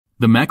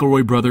The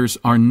McElroy brothers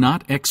are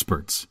not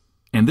experts,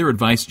 and their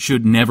advice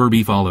should never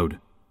be followed.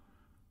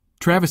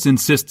 Travis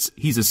insists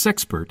he's a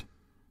sexpert,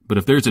 but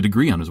if there's a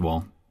degree on his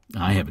wall,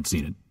 I haven't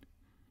seen it.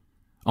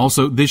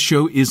 Also, this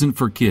show isn't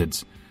for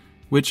kids,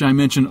 which I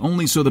mention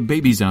only so the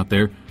babies out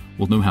there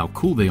will know how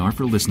cool they are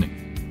for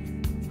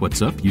listening.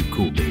 What's up, you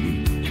cool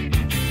baby?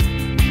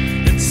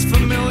 It's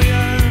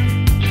familiar,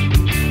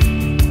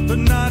 but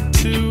not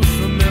too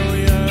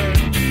familiar,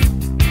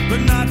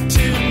 but not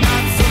too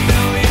not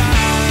familiar.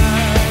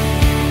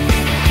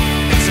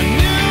 It's a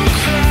new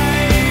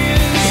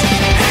craze.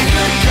 Hey,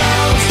 good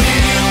girls, do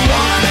you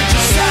wanna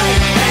just say,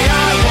 hey,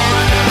 I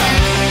wanna?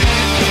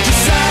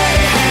 Just say,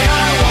 hey,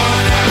 I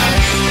wanna.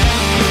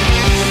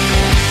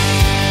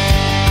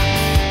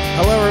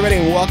 Hello, everybody,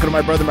 and welcome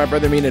to My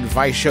Brother, Me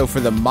Advice Show for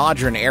the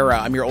modern era.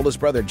 I'm your oldest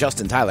brother,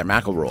 Justin Tyler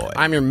McElroy.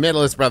 I'm your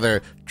middlest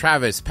brother,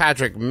 Travis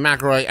Patrick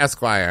McElroy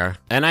Esquire.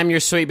 And I'm your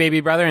sweet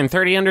baby brother and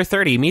 30 under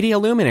 30 media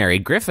luminary,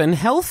 Griffin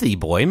Healthy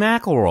Boy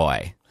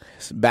McElroy.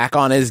 Back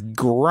on his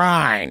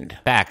grind.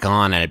 Back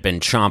on, I've been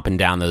chomping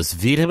down those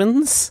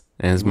vitamins,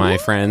 as my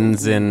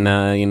friends in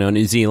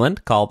New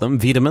Zealand call them,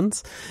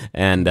 vitamins.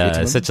 And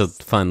such a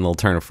fun little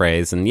turn of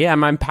phrase. And yeah,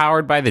 I'm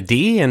powered by the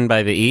D and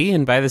by the E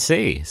and by the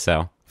C.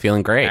 So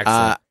feeling great.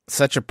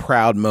 Such a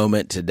proud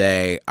moment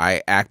today.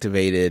 I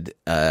activated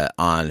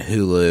on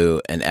Hulu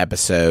an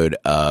episode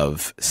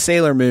of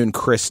Sailor Moon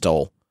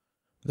Crystal,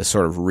 the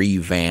sort of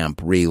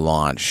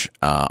relaunch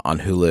on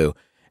Hulu.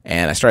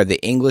 And I started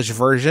the English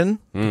version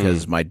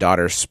because my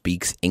daughter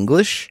speaks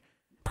English.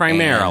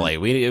 Primarily.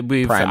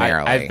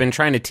 Primarily. I've been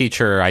trying to teach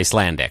her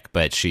Icelandic,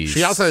 but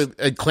she also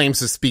claims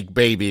to speak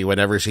baby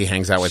whenever she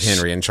hangs out with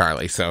Henry and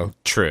Charlie, so.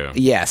 True.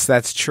 Yes,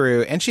 that's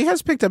true. And she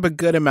has picked up a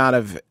good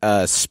amount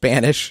of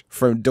Spanish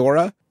from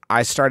Dora.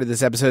 I started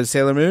this episode of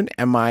Sailor Moon,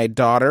 and my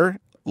daughter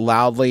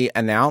loudly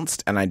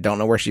announced, and I don't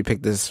know where she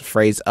picked this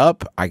phrase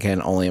up, I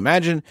can only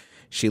imagine,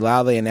 she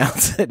loudly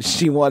announced that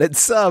she wanted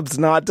subs,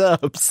 not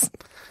dubs.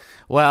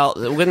 Well,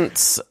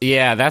 that's,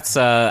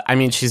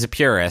 she's a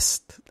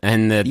purist,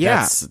 and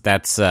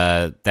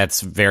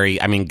that's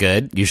very,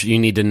 good. You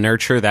need to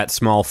nurture that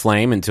small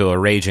flame into a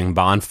raging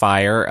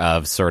bonfire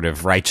of sort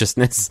of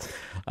righteousness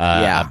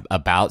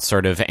about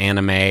sort of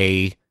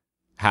anime,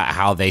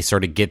 how they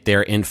sort of get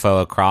their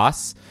info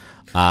across.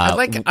 I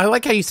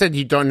like how you said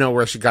you don't know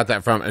where she got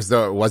that from, as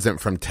though it wasn't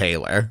from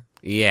Taylor.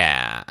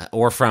 Yeah,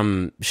 or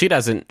from,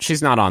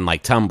 she's not on,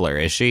 like,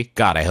 Tumblr, is she?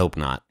 God, I hope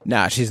not.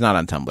 No, she's not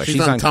on Tumblr.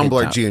 She's on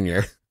Tumblr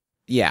Junior.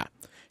 Yeah,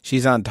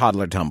 she's on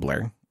Toddler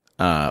Tumblr.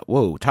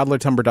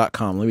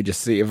 Toddlertumblr.com. Let me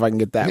just see if I can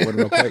get that one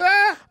real quick.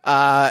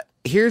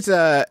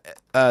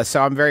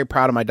 So I'm very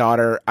proud of my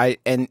daughter.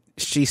 And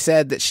she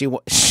said that she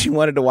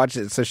wanted to watch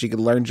it so she could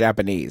learn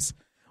Japanese,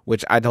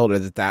 which I told her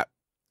that's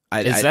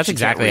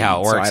exactly how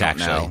it works,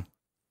 actually.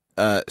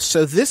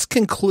 So this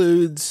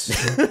concludes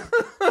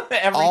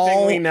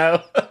everything we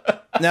know.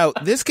 No,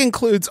 this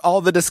concludes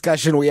all the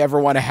discussion we ever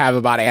want to have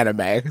about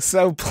anime.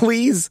 So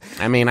please,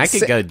 I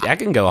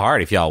can go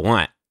hard if y'all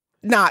want.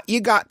 Nah, you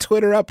got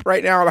Twitter up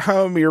right now at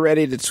home. You're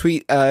ready to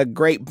tweet a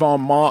great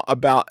bon mot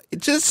about it.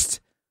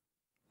 Just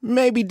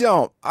maybe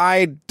don't.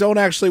 I don't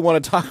actually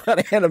want to talk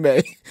about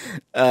anime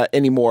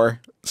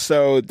anymore.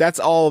 So that's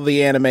all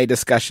the anime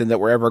discussion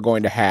that we're ever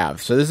going to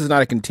have. So this is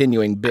not a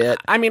continuing bit.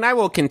 I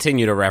will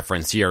continue to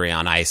reference Yuri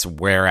on Ice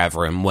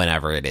wherever and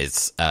whenever it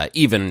is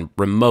even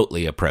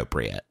remotely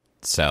appropriate.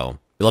 So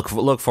look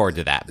forward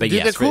to that. But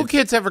Did the cool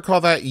kids ever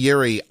call that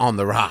Yuri on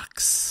the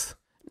Rocks?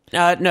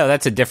 No,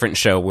 that's a different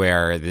show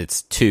where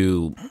it's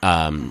two,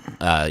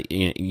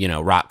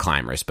 rock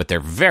climbers, but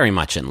they're very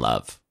much in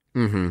love.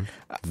 Mm-hmm.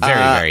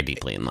 Very, very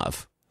deeply in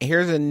love.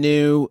 Here's a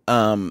new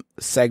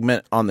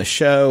segment on the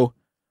show.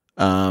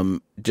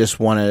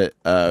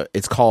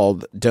 It's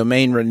called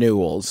Domain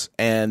Renewals,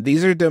 and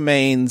these are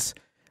domains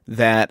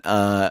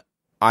that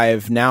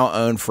I've now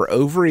owned for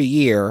over a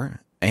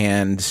year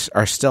and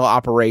are still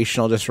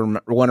operational. Just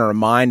want to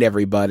remind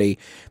everybody,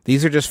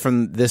 these are just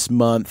from this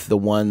month, the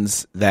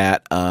ones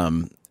that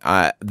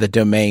the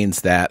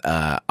domains that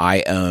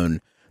I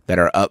own that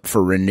are up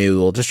for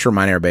renewal. Just to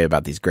remind everybody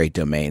about these great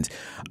domains.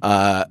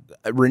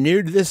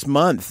 Renewed this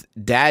month,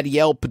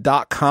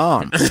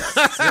 dadyelp.com.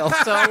 So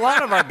a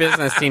lot of our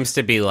business seems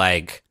to be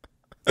like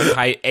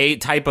a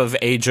type of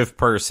age of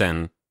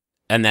person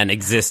and then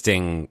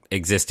existing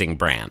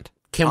brand.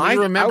 Can we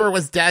remember,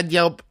 was Dad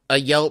Yelp a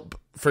Yelp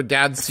for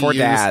dads to for use?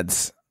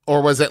 Dads?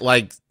 Or was it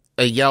like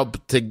a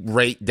Yelp to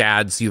rate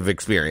dads you've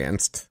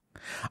experienced?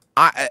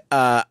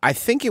 I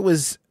think it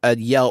was a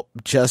Yelp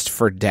just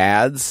for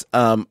dads.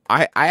 I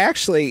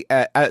actually,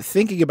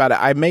 thinking about it,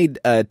 I made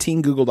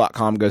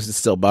teengoogle.com goes to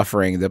still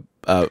buffering, the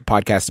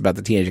podcast about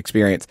the teenage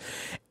experience.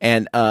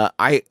 And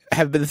I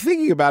have been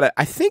thinking about it.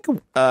 I think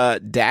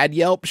Dad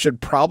Yelp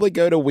should probably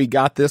go to We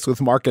Got This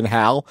with Mark and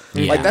Hal.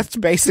 Yeah. Like, that's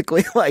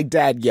basically like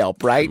Dad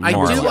Yelp, right? I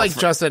do like,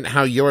 Justin,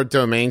 how your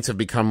domains have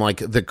become like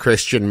the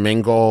Christian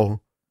mingle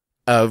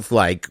of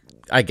like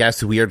I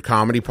guess, weird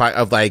comedy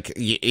of like,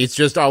 it's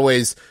just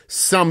always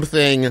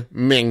something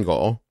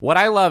mingle. What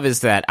I love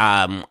is that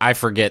I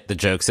forget the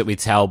jokes that we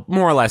tell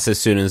more or less as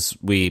soon as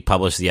we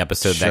publish the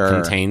episode that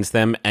contains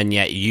them, and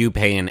yet you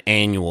pay an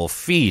annual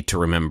fee to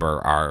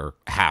remember our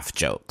half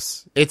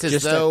jokes. It's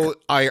as though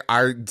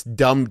our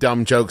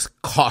dumb jokes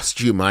cost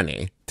you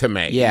money to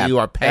make. Yeah, you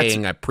are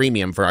paying a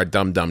premium for our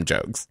dumb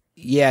jokes.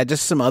 Yeah,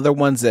 just some other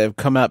ones that have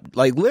come up,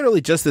 like literally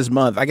just this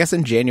month. I guess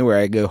in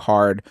January I go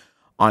hard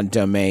on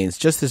domains.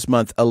 Just this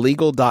month,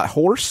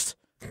 illegal.horse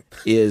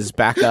is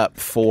back up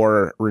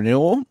for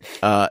renewal.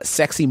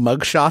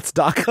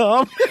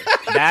 Sexymugshots.com.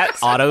 That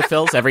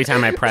autofills every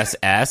time I press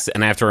S,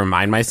 and I have to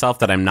remind myself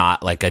that I'm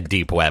not like a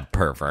deep web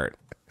pervert.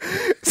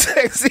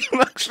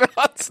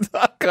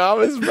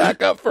 Sexymugshots.com is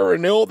back up for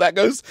renewal. That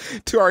goes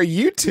to our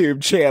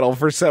YouTube channel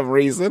for some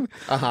reason.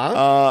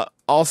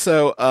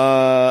 Also,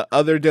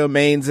 other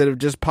domains that have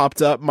just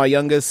popped up: my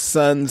youngest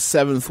son's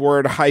 7th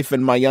word -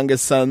 my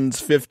youngest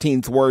son's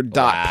 15th word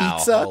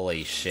 .pizza.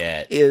 Holy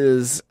shit!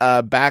 Is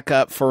back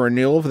up for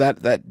renewal.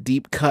 That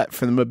deep cut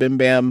from the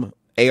MBMBaM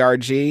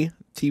ARG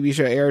TV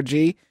show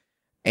ARG.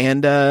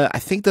 And I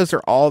think those are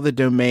all the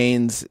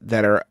domains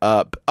that are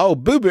up. Oh,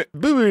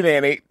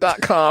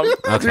 booboo.nanny.com.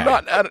 Okay.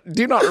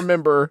 Do not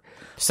remember.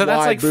 So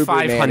that's like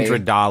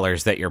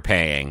 $500 that you're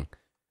paying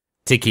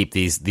to keep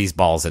these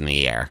balls in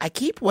the air. I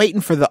keep waiting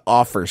for the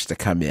offers to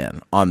come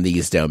in on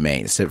these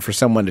domains, so for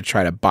someone to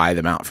try to buy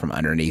them out from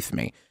underneath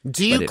me.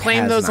 Do you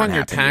claim those on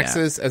your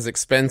taxes as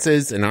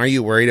expenses, and are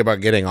you worried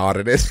about getting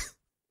audited?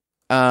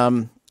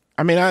 I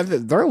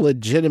mean, they're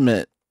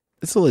legitimate.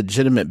 It's a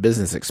legitimate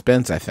business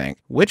expense, I think.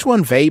 Which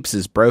One Vapes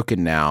is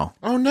broken now?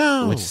 Oh,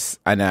 no.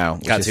 I know.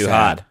 Got too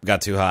hot.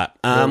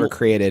 Whoever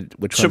created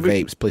Which One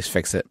Vapes, please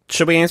fix it.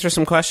 Should we answer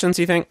some questions,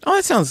 you think? Oh,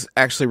 that sounds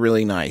actually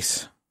really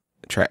nice.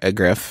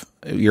 Griff.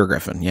 You're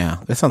Griffin. Yeah,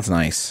 that sounds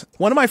nice.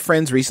 One of my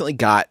friends recently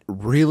got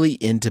really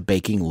into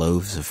baking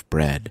loaves of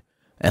bread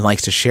and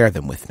likes to share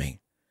them with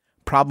me.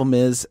 Problem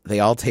is, they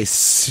all taste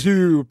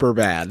super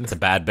bad. It's a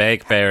bad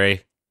bake,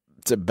 Barry.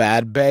 It's a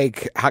bad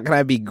bake. How can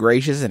I be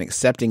gracious in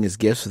accepting his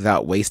gifts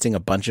without wasting a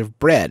bunch of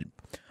bread?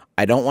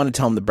 I don't want to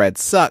tell him the bread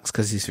sucks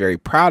because he's very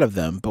proud of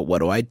them, but what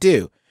do I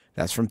do?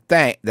 That's from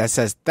that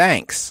says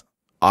thanks.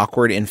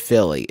 Awkward in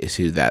Philly is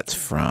who that's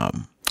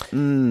from.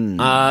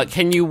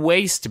 Can you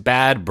waste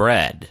bad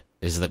bread?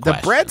 Is the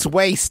question. The bread's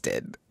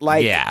wasted.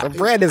 The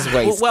bread is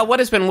wasted. Well, what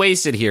has been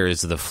wasted here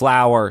is the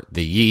flour,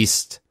 the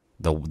yeast,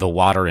 the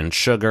water and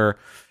sugar,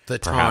 the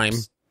time,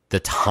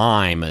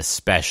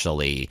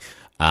 especially.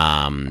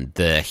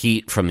 The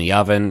heat from the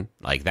oven,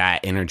 like that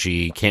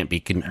energy can't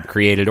be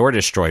created or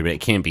destroyed, but it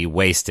can't be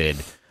wasted,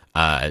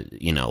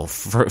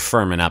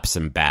 firming up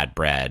some bad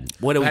bread.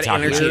 What are we talking about?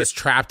 That energy is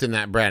trapped in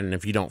that bread, and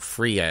if you don't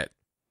free it,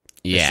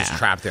 it's just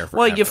trapped there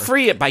forever. Well, you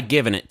free it by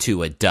giving it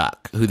to a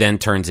duck, who then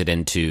turns it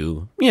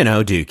into,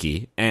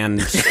 Dookie, and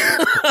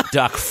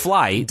duck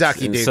flight.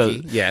 Ducky Dookie, so,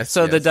 yes.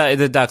 So yes.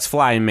 The ducks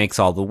fly and makes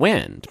all the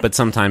wind, but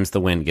sometimes the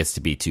wind gets to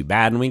be too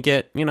bad, and we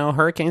get,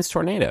 hurricanes,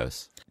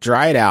 tornadoes.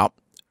 Dry it out.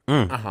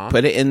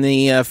 Put it in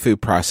the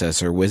food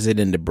processor, whiz it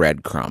into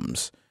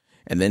breadcrumbs,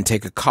 and then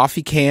take a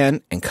coffee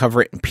can and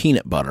cover it in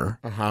peanut butter,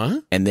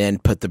 and then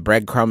put the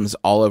breadcrumbs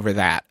all over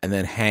that, and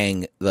then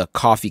hang the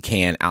coffee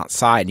can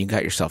outside, and you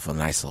got yourself a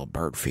nice little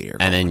bird feeder.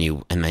 And then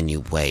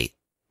you wait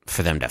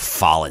for them to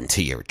fall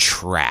into your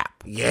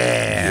trap.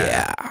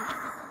 Yeah.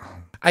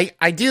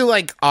 I do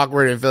like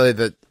awkward in Philly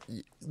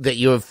that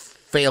you have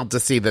failed to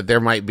see that there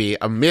might be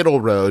a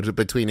middle road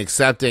between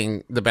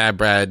accepting the bad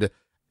bread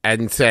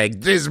and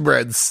saying, this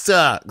bread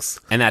sucks.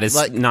 And that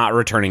is not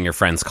returning your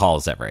friend's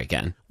calls ever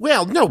again.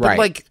 Well, no,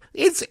 but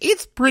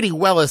it's pretty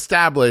well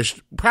established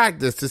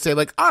practice to say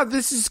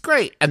this is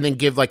great. And then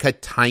give a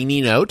tiny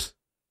note.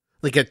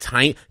 Like a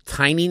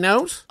tiny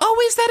note.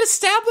 Oh, is that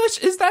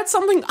established? Is that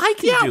something I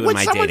can do in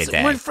my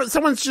day-to-day? When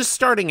someone's just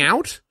starting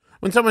out,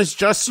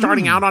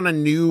 out on a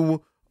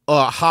new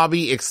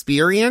hobby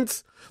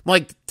experience,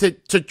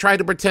 to try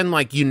to pretend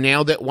like you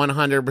nailed it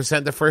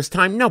 100% the first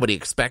time, nobody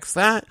expects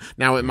that.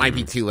 Now, it might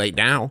be too late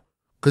now,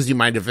 because you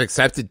might have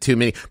accepted too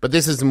many, but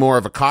this is more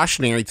of a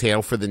cautionary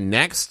tale for the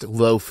next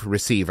loaf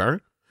receiver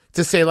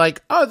to say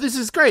oh, this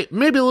is great.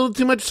 Maybe a little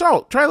too much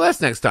salt. Try less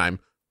next time.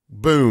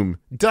 Boom.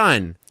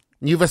 Done.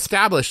 You've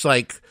established,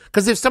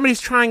 because if somebody's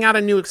trying out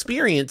a new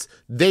experience,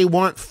 they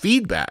want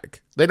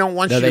feedback. They don't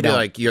want you to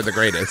be you're the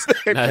greatest.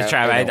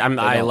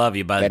 I love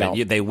you, bud,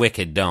 but they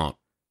wicked don't.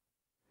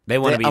 They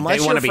want to be.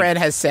 Unless your friend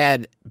has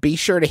said, "Be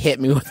sure to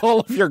hit me with all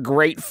of your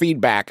great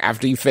feedback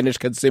after you finish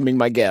consuming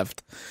my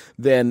gift,"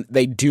 then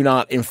they do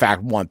not, in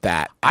fact, want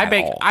that.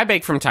 I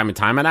bake from time to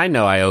time, and I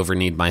know I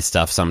overneed my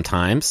stuff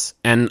sometimes.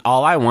 And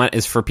all I want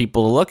is for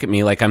people to look at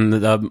me like I'm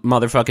the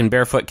motherfucking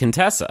barefoot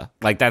Contessa.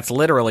 That's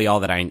literally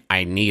all that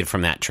I need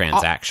from that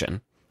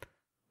transaction.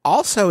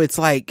 Also, it's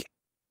I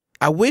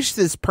wish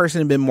this person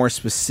had been more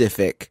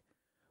specific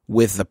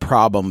with the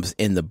problems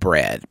in the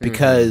bread,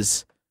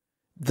 because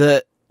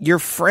your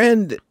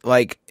friend,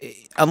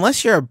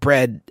 unless you're a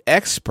bread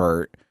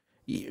expert,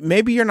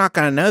 maybe you're not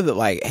gonna know that,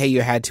 like, hey,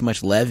 you had too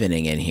much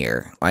leavening in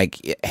here.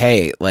 Like,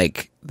 hey,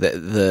 like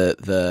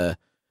the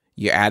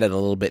you added a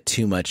little bit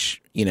too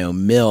much,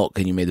 milk,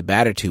 and you made the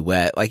batter too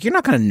wet. Like, you're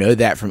not gonna know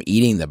that from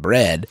eating the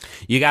bread.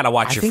 You got to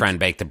watch your friend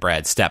bake the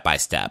bread step by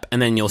step,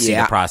 and then you'll see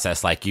the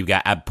process. Like, you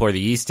got pour the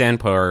yeast in,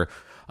 pour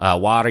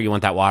water. You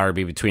want that water to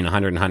be between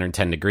 100 and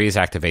 110 degrees.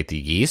 Activate the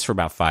yeast for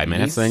about 5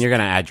 minutes. And then you're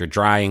going to add your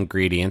dry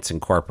ingredients,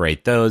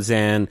 incorporate those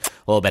in, a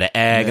little bit of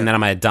egg, and then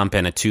I'm going to dump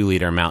in a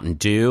 2-liter Mountain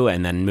Dew,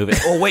 and then move it.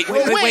 Oh, wait.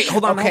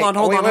 Hold on. I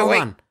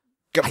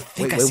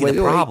think I see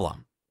the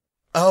problem.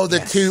 Oh,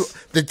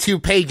 the two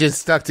pages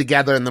stuck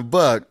together in the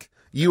book.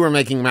 You were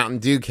making Mountain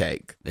Dew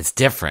cake. It's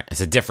different. It's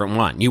a different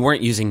one. You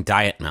weren't using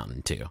Diet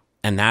Mountain Dew.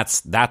 And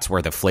that's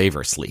where the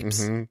flavor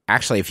sleeps. Mm-hmm.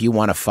 Actually, if you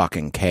want a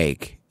fucking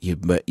cake, you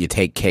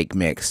take cake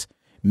mix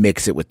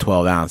it with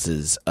 12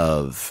 ounces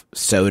of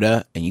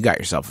soda, and you got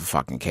yourself a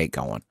fucking cake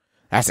going.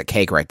 That's a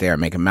cake right there.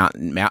 Make a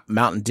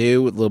Mountain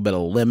Dew with a little bit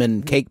of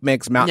lemon cake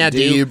mix. Mountain Dew.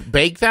 Do you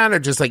bake that or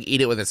just like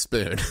eat it with a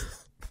spoon?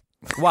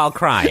 While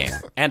crying.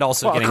 And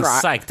also getting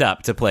psyched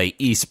up to play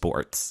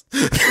esports.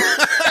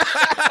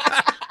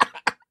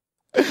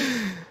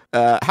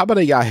 How about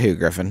a Yahoo,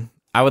 Griffin?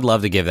 I would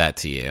love to give that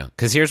to you.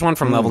 Because here's one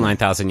from level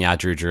 9000,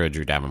 Drew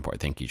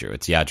Davenport. Thank you, Drew.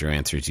 It's Drew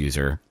Answers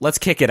user. Let's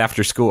kick it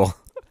after school.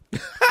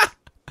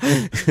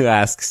 Who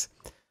asks,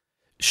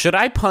 should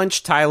I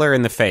punch Tyler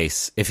in the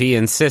face if he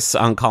insists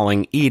on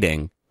calling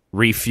eating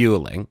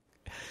refueling?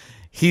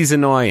 He's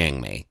annoying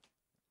me.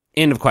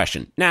 End of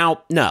question.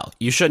 Now, no,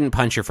 you shouldn't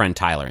punch your friend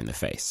Tyler in the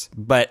face.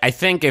 But I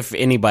think if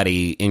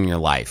anybody in your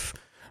life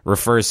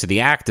refers to the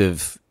act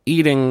of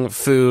eating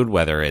food,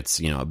 whether it's,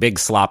 a big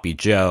sloppy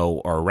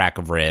Joe or a rack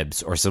of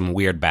ribs or some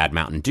weird bad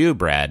Mountain Dew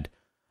bread,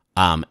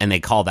 and they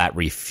call that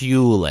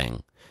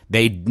refueling,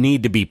 they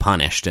need to be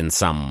punished in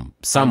some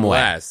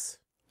way.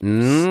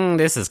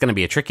 This is going to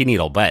be a tricky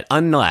needle, but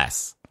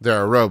unless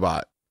they're a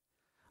robot.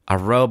 A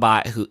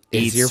robot who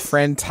eats... Is your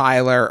friend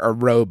Tyler a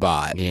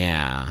robot?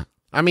 Yeah.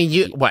 I mean,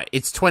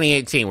 it's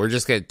 2018. We're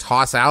just going to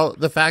toss out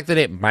the fact that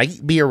it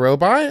might be a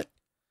robot?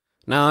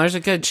 No, there's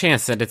a good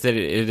chance that it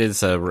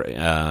is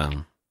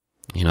a...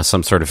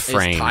 some sort of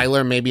frame. Is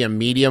Tyler maybe a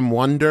medium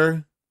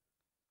wonder?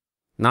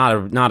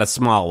 Not a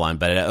small one,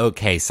 but an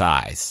okay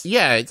size.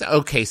 Yeah, it's an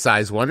okay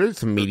size wonder.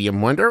 It's a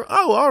medium wonder.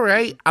 Oh, all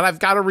right. And I've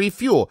got to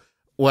refuel.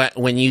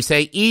 When you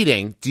say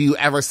eating, do you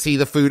ever see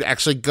the food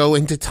actually go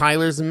into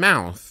Tyler's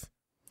mouth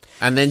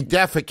and then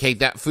defecate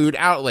that food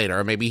out later?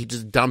 Or maybe he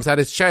just dumps out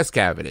his chest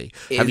cavity.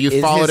 Have you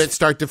followed it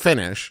start to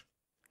finish?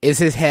 Is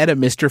his head a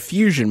Mr.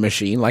 Fusion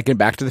machine like in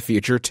Back to the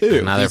Future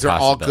 2? These are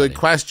all good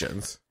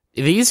questions.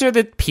 These are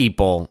the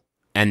people...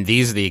 And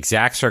these are the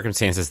exact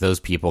circumstances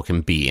those people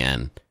can be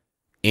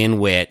in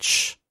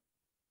which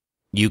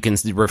you can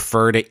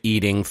refer to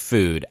eating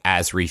food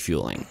as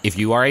refueling. If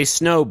you are a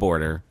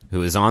snowboarder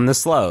who is on the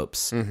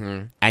slopes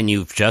and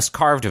you've just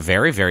carved a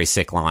very, very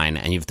sick line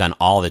and you've done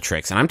all the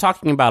tricks, and I'm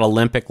talking about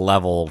Olympic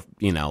level,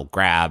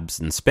 grabs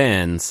and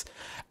spins,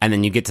 and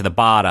then you get to the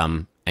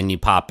bottom and you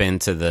pop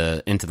into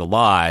the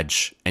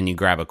lodge and you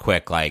grab a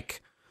quick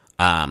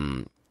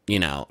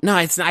no,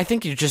 it's not. I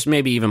think you just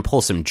maybe even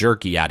pull some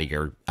jerky out of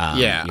your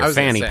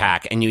fanny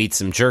pack and you eat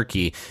some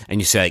jerky and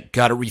you say,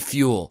 gotta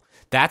refuel.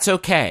 That's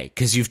okay,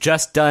 because you've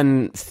just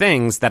done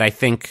things that I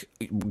think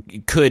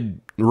could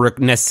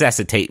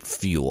necessitate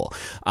fuel.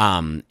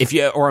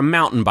 Or a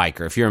mountain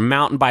biker. If you're a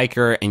mountain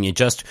biker and you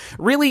just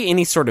really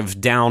any sort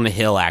of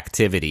downhill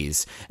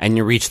activities and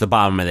you reach the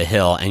bottom of the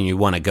hill and you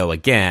want to go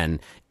again,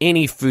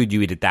 any food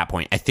you eat at that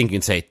point, I think you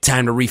can say,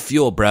 time to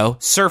refuel, bro.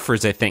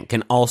 Surfers, I think,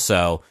 can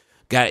also...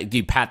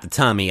 You pat the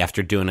tummy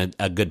after doing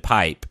a good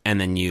pipe, and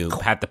then you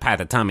pat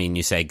the tummy and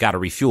you say, gotta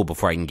refuel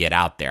before I can get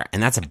out there.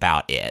 And that's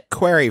about it.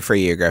 Query for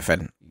you,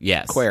 Griffin.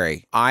 Yes.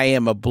 Query. I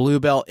am a blue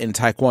belt in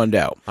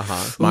Taekwondo.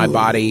 My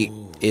body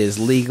is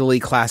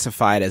legally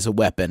classified as a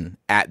weapon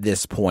at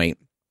this point.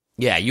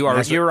 Yeah,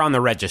 you're on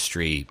the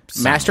registry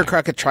somewhere. Master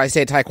Crook at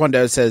Tri-State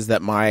Taekwondo says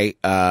that my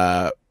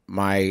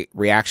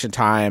reaction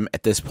time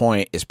at this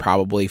point is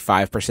probably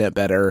 5%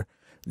 better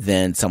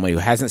than someone who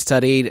hasn't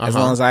studied as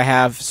long as I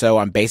have. So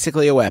I'm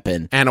basically a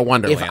weapon. And a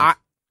wonderland.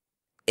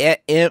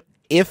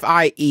 If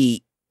I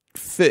eat,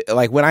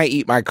 like when I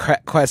eat my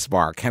Quest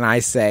bar, can I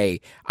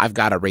say I've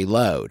got to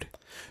reload?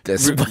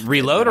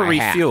 Reload or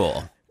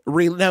refuel?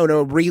 Reload.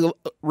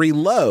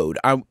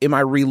 Am I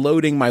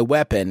reloading my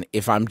weapon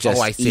if I'm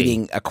just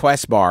eating a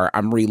Quest bar?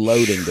 I'm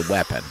reloading the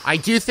weapon. I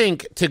do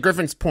think, to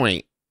Griffin's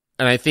point,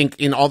 and I think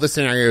in all the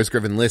scenarios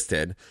Griffin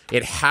listed,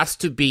 it has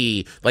to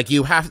be like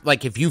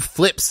if you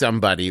flip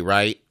somebody,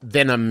 right,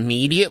 then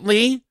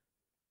immediately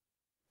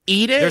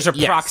eat it. There's a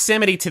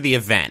proximity to the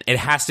event. It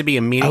has to be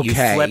immediate.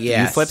 Okay,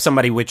 you flip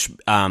somebody, which,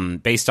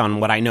 based on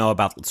what I know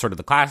about sort of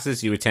the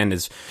classes you attend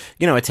is,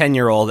 a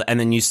 10-year-old, and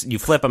then you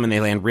flip them and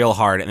they land real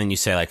hard, and then you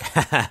say like,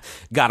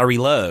 gotta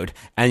reload,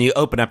 and you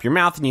open up your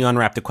mouth and you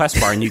unwrap the Quest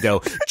bar and you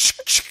go,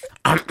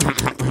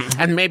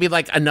 and maybe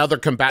like another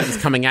combatant's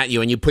coming at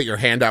you and you put your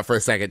hand out for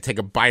a second, take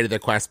a bite of the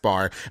quest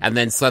bar, and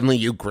then suddenly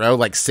you grow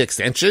like 6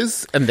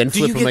 inches and then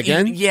flip them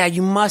again. Yeah,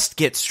 you must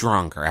get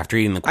stronger after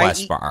eating the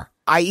quest bar.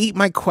 I eat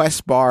my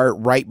quest bar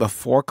right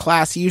before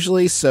class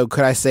usually, so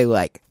could I say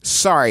like,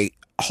 sorry,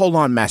 hold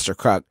on, Master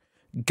Krug,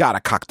 gotta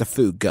cock the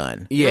food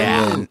gun.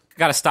 Yeah,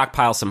 gotta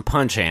stockpile some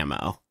punch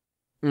ammo.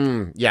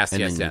 Yes.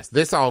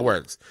 This all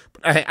works.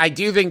 But I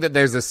do think that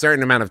there's a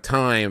certain amount of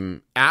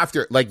time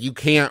after, like, you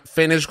can't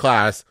finish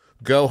class,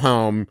 go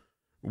home,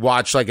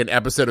 watch like an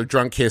episode of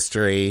Drunk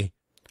History,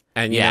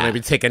 and you know,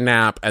 maybe take a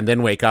nap, and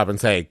then wake up and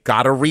say,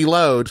 "Gotta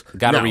reload,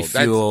 gotta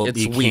refuel."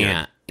 It's you weird.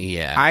 Can't.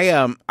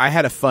 Yeah. I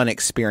had a fun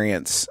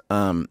experience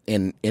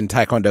in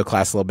Taekwondo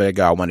class a little bit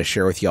ago. I want to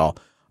share with y'all.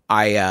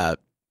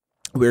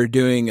 We were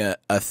doing a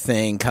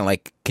thing kind of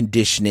like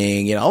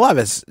conditioning, you know, a lot of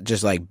it's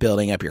just like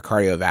building up your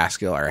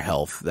cardiovascular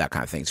health, that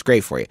kind of thing. It's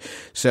great for you.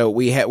 So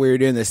we were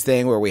doing this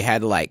thing where we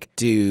had to like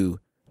do,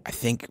 I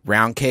think,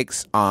 round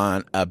kicks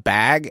on a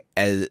bag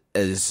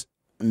as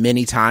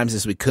many times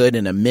as we could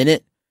in a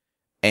minute.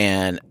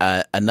 And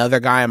another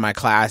guy in my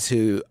class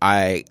who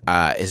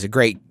is a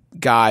great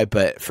guy,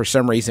 but for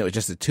some reason it was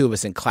just the two of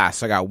us in class,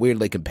 so I got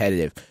weirdly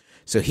competitive.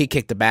 So he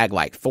kicked the bag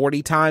like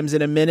 40 times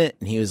in a minute,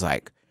 and he was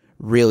like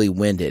really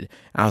winded.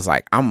 And I was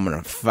like, I'm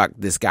gonna fuck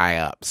this guy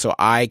up. So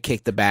I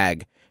kicked the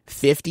bag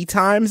 50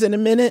 times in a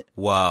minute.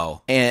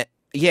 Whoa. And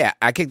yeah,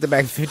 I kicked the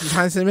bag 50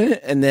 times in a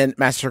minute, and then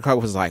Master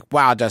Cook was like,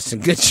 wow,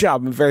 Justin, good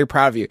job. I'm very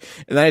proud of you.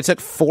 And then I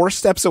took 4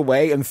 steps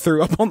away and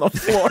threw up on the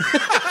floor.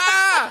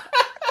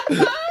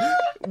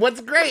 What's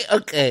great?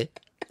 Okay.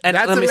 And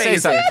that's let me amazing.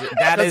 say something.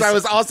 Because I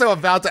was also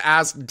about to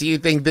ask, do you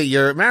think that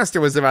your master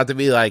was about to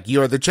be like,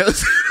 you're the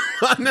chosen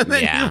one? And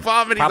then you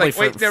vomit. He's like,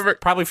 wait, never.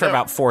 Probably for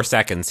about 4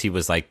 seconds, he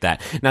was like that.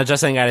 Now,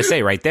 Justin, I got to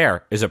say, right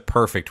there is a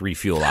perfect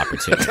refuel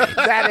opportunity. The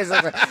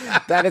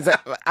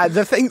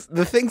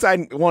things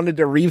I wanted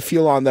to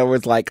refuel on though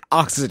was like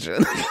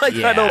oxygen.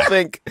 I don't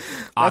think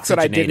that's what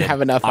I didn't have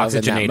enough of in that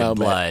oxygenated moment.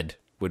 blood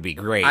would be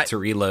great to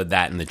reload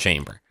that in the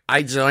chamber.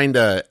 I joined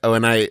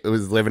when I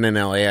was living in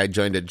LA, I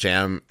joined a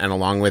gym, and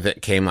along with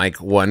it came like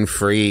one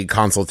free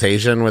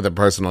consultation with a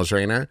personal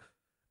trainer.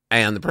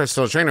 And the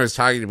personal trainer was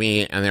talking to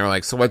me, and they were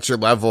like, so what's your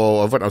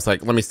level of what? I was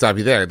like, let me stop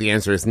you there. The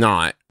answer is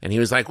not. And he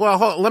was like,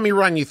 well, let me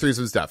run you through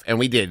some stuff. And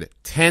we did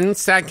 10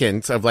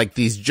 seconds of like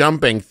these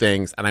jumping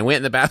things. And I went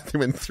in the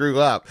bathroom and threw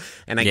up.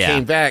 And I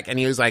came back, and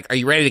he was like, are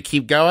you ready to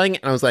keep going?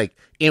 And I was like,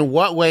 in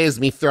what way is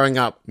me throwing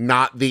up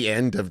not the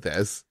end of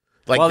this?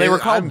 Like, well, they were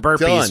called burpees,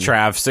 done.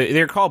 Trav. So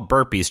they're called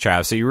burpees,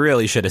 Trav. So you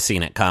really should have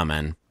seen it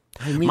coming.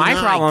 I mean, my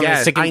problem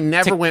is I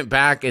never went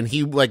back, and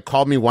he like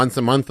called me once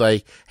a month,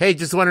 like, "Hey,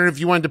 just wondering if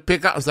you wanted to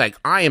pick up." I was like,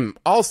 "I am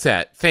all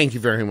set. Thank you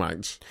very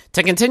much."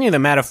 To continue the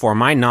metaphor,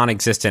 my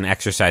non-existent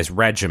exercise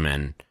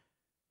regimen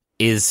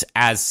is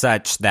as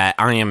such that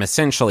I am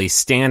essentially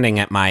standing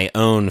at my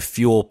own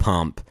fuel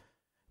pump,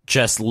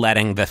 just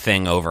letting the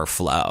thing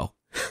overflow.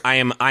 I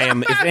am.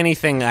 If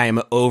anything, I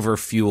am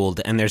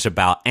overfueled, and there's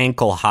about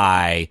ankle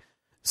high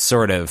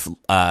sort of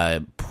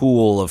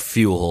pool of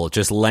fuel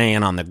just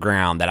laying on the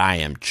ground that I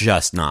am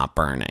just not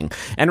burning.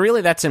 And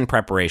really that's in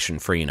preparation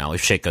for, you know,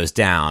 if shit goes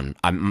down,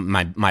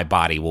 my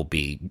body will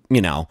be,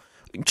 you know,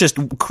 just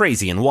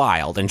crazy and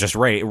wild and just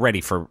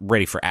ready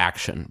for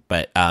action.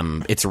 But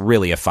it's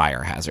really a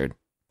fire hazard.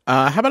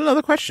 How about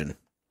another question?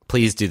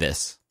 Please do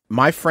this.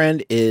 My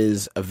friend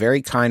is a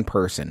very kind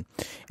person,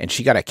 and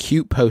she got a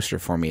cute poster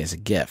for me as a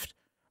gift.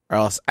 Or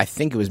else I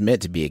think it was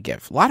meant to be a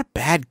gift. A lot of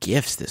bad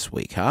gifts this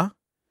week, huh?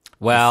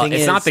 Well,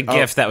 it's not the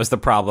gift that was the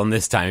problem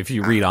this time, if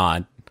you read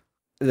on.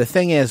 The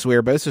thing is, we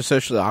were both so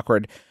socially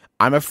awkward,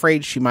 I'm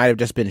afraid she might have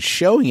just been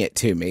showing it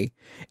to me,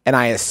 and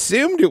I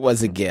assumed it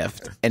was a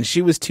gift, and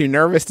she was too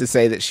nervous to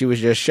say that she was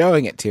just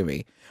showing it to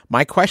me.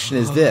 My question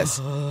is this.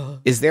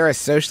 Is there a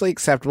socially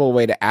acceptable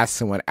way to ask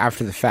someone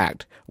after the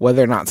fact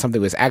whether or not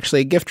something was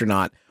actually a gift or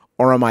not,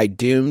 or am I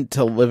doomed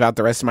to live out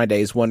the rest of my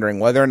days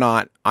wondering whether or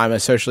not I'm a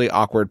socially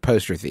awkward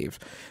poster thief?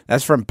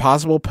 That's from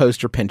Possible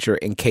Poster Pincher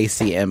in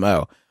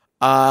KCMO.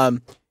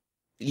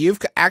 You've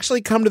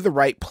actually come to the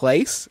right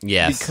place.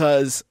 Yes.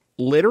 Because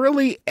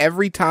literally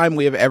every time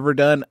we have ever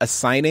done a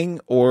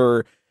signing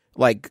or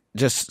like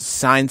just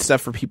sign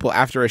stuff for people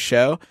after a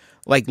show,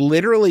 like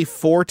literally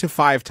 4 to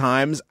 5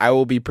 times I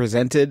will be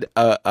presented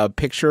a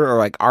picture or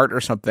like art or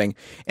something,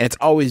 and it's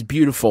always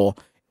beautiful.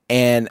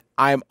 And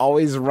I'm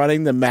always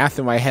running the math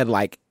in my head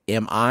like,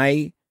 am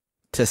I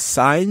to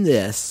sign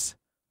this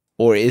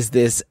or is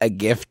this a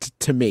gift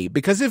to me?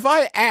 Because if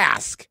I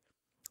ask,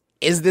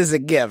 is this a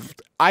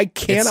gift? I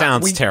cannot. It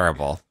sounds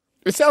terrible.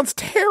 It sounds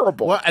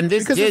terrible. Well, and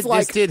this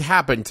this did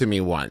happen to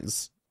me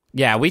once.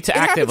 Yeah, we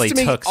actively happens to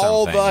me took something.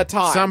 all the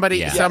time.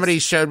 Somebody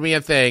showed me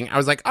a thing. I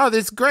was like, "Oh,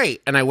 this is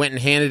great," and I went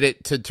and handed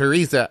it to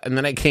Teresa, and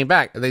then I came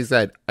back and they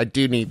said, "I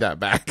do need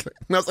that back." And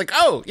I was like,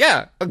 "Oh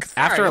yeah."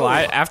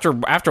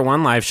 After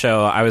one live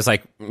show, I was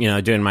like, you know,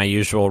 doing my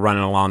usual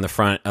running along the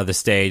front of the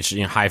stage,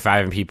 you know, high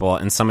fiving people,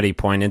 and somebody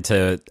pointed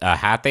to a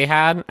hat they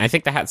had. I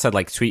think the hat said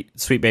like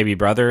 "Sweet Baby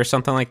Brother" or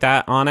something like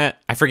that on it.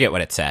 I forget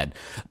what it said,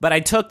 but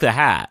I took the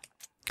hat.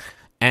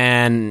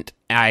 And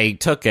I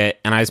took it,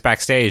 and I was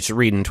backstage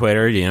reading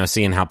Twitter,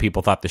 seeing how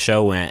people thought the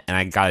show went, and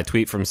I got a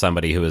tweet from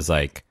somebody who was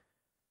like,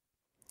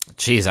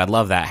 "Geez, I'd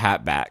love that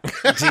hat back."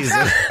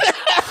 Jesus.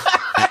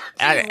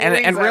 And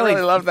really, I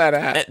really love that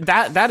hat.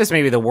 That is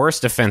maybe the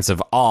worst offense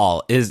of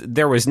all, is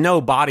there was no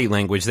body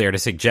language there to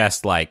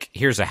suggest, like,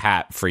 here's a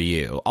hat for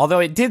you. Although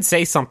it did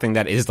say something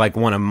that is, like,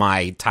 one of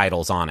my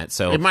titles on it.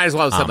 So It might as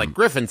well have said, like,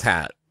 Griffin's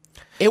hat.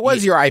 It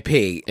was your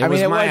IP. It was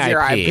your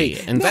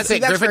IP. And that's it.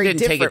 Griffin very didn't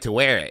take it different. to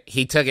wear it.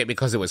 He took it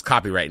because it was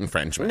copyright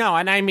infringement. No,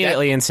 and I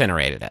immediately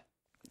incinerated it.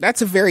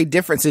 That's a very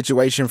different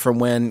situation from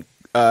when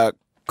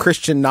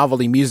Christian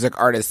novelty music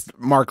artist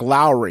Mark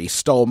Lowry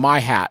stole my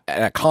hat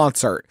at a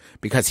concert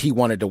because he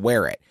wanted to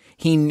wear it.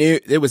 He knew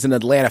it was an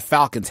Atlanta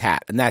Falcons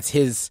hat, and that's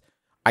his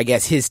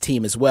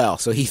team as well.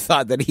 So he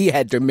thought that he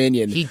had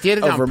dominion He did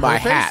it over on my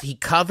purpose? hat. He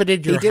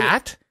coveted your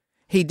hat?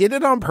 He did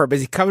it on purpose.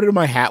 He coveted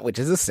my hat, which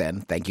is a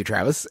sin. Thank you,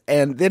 Travis.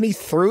 And then he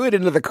threw it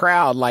into the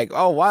crowd like,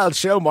 "Oh, wild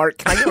show, Mark.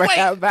 Can I get my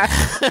hat back?"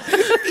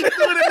 He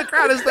threw it in the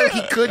crowd as though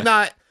he could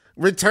not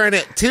return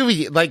it to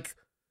you. Like,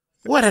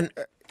 what an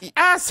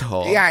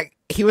asshole. Yeah,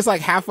 he was like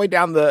halfway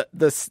down the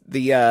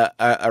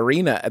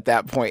arena at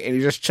that point, and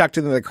he just chucked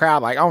it into the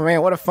crowd like, "Oh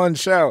man, what a fun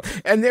show!"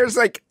 And there's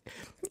like,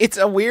 it's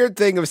a weird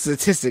thing of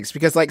statistics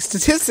because, like,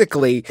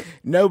 statistically,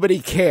 nobody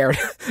cared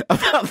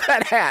about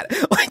that hat.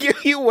 Like,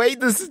 if you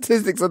weighed the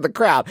statistics of the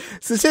crowd,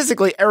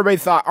 statistically, everybody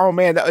thought, "Oh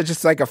man, that was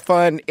just like a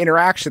fun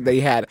interaction that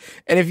he had."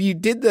 And if you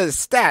did the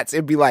stats,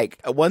 it'd be like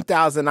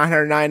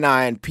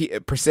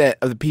 1,999%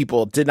 of the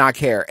people did not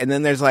care, and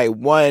then there's like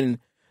one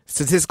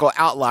statistical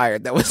outlier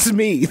that was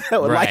me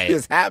that would like Right.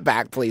 his hat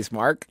back, please,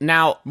 Mark.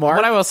 Now, Mark?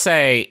 what I will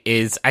say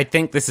is I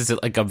think this is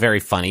like a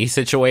very funny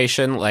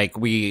situation. Like,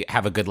 we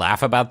have a good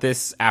laugh about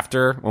this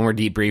after when we're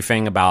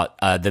debriefing about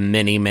the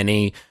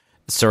many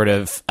sort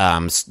of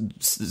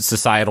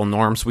societal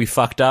norms we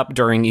fucked up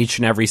during each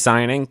and every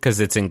signing, because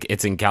it's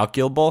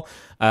incalculable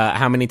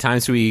how many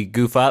times we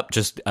goof up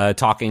just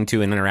talking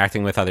to and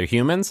interacting with other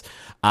humans.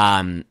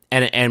 And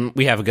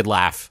we have a good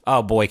laugh.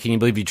 Oh boy, can you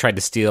believe you tried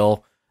to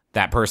steal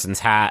that person's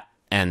hat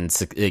and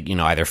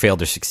either failed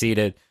or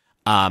succeeded.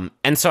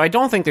 And so I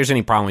don't think there's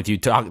any problem with you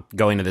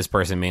going to this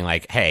person being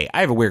like, "Hey,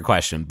 I have a weird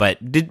question, but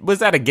was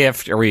that a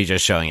gift or were you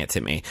just showing it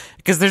to me?"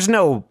 Because there's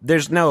no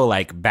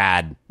like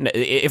bad.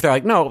 If they're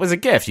like, "No, it was a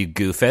gift," you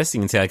goofus, you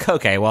can say like,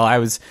 "Okay, well, I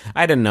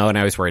didn't know and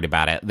I was worried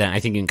about it." Then I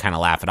think you can kind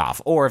of laugh it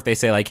off. Or if they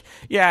say like,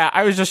 "Yeah,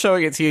 I was just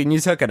showing it to you and you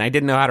took it and I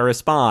didn't know how to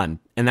respond,"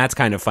 and that's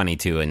kind of funny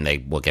too, and they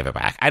will give it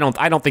back. I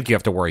don't think you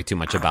have to worry too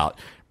much about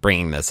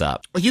bringing this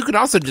up. You could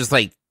also just,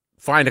 like,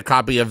 find a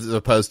copy of the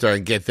poster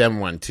and get them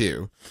one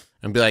too,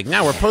 and be like,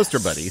 "Now we're poster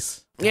buddies."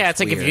 Yeah, it's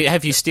like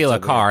if you steal a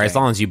car, as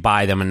long as you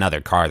buy them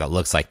another car that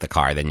looks like the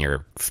car, then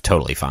you're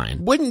totally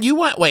fine. Wouldn't you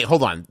want? Wait,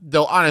 hold on.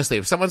 Though honestly,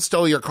 if someone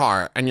stole your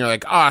car and you're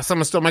like,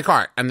 someone stole my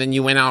car," and then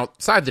you went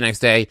outside the next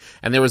day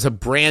and there was a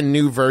brand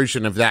new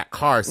version of that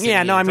car.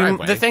 Yeah, no, I mean,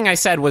 driveway. the thing I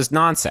said was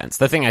nonsense.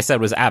 The thing I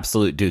said was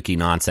absolute dookie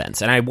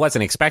nonsense, and I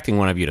wasn't expecting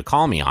one of you to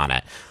call me on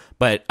it.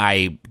 But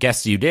I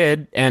guess you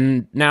did,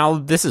 and now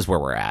this is where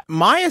we're at.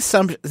 My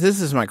assumption, this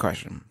is my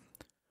question.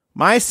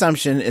 My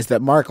assumption is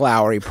that Mark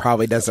Lowry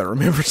probably doesn't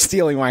remember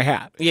stealing my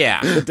hat.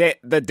 Yeah.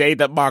 The day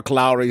that Mark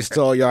Lowry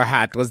stole your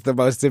hat was the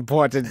most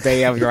important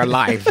day of your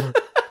life.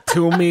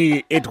 To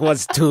me, it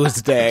was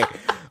Tuesday.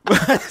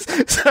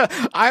 So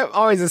I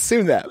always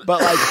assume that,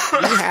 but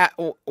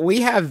like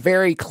we have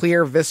very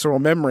clear visceral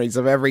memories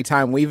of every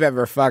time we've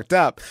ever fucked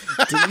up.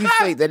 Do you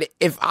think that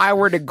if I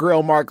were to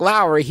grill Mark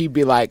Lowry, he'd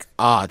be like,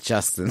 "Oh,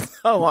 Justin,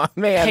 oh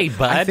man, Hey,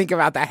 bud. I think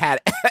about that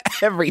hat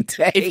every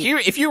day."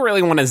 If you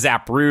really want to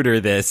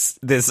Zapruder this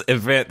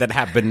event that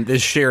happened,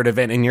 this shared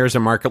event in yours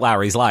and Mark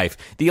Lowry's life,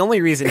 the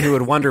only reason he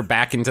would wander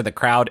back into the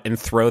crowd and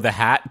throw the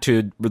hat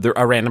to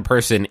a random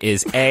person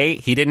is A,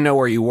 he didn't know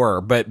where you were,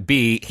 but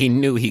B, he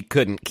knew he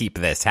couldn't keep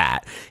this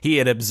hat. He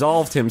had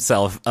absolved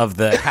himself of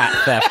the hat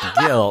theft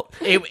guilt.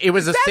 It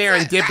was a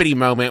serendipity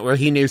moment where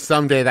he knew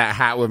someday that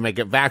hat would make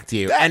it back to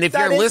you. And if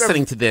that you're is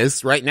listening to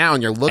this right now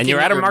and you're looking And you're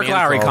at a your Mark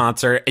Lowry mantle-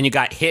 concert and you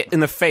got hit in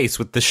the face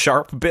with the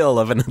sharp bill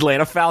of an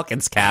Atlanta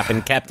Falcons cap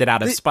and kept it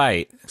out of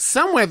spite.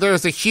 Somewhere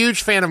there's a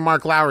huge fan of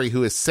Mark Lowry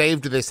who has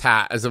saved this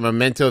hat as a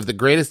memento of the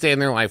greatest day in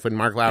their life when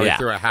Mark Lowry Yeah.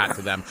 threw a hat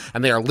to them.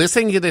 And they are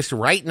listening to this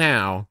right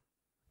now.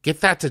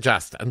 Get that to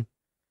Justin.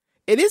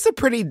 It is a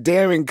pretty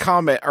damning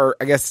comment, or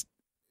I guess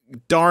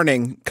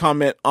darning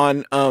comment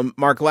on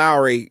Mark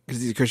Lowry,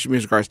 because he's a Christian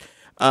music artist.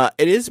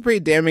 It is a pretty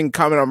damning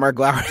comment on Mark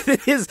Lowry.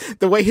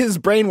 The way his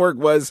brain work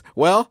was,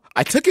 well,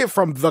 I took it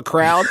from the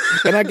crowd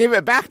and I gave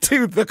it back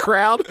to the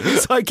crowd,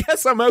 so I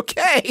guess I'm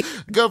okay.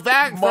 Go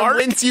back from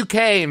whence you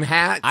came,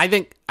 hat. I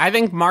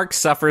think Mark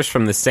suffers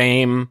from the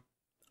same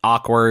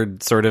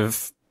awkward sort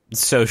of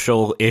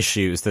social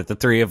issues that the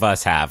three of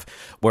us have,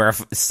 where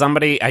if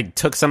I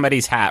took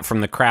somebody's hat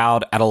from the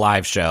crowd at a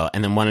live show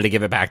and then wanted to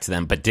give it back to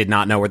them but did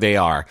not know where they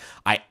are,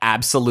 I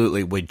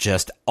absolutely would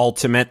just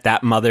ultimate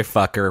that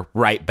motherfucker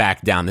right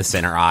back down the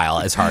center aisle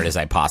as hard as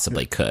I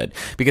possibly could,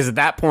 because at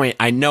that point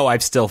I know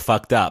I've still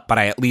fucked up, but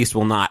I at least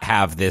will not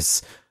have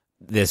this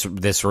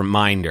this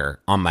reminder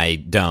on my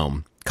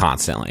dome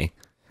constantly.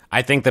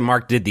 I think that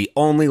Mark did the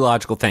only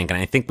logical thing, and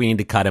I think we need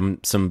to cut him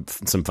some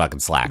fucking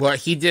slack. Well,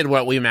 he did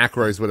what we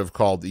macros would have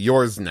called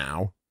yours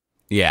now.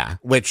 Yeah.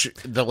 Which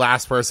the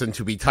last person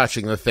to be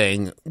touching the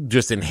thing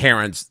just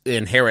inherits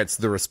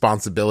the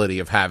responsibility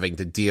of having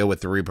to deal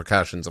with the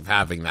repercussions of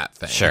having that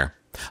thing. Sure.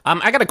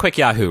 I got a quick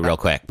Yahoo real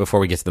quick before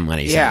we get to the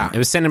money. Yeah. It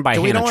was sent in by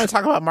Do we Hannah. don't want to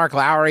talk about Mark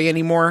Lowry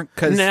anymore?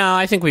 No,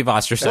 I think we've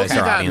ostracized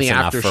our audience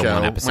enough for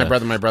one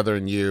episode. My brother,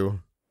 and you.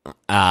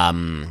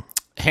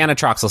 Hannah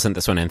Troxel sent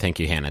this one in. Thank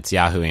you, Hannah. It's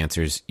Yahoo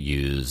Answers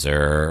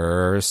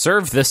user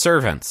Serve the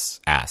Servants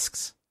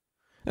asks.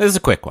 This is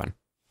a quick one.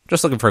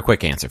 Just looking for a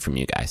quick answer from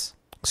you guys.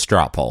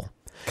 Straw poll.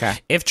 Okay.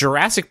 If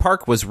Jurassic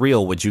Park was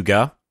real, would you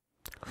go?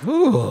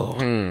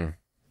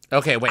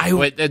 Okay,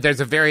 wait. There's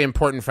a very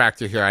important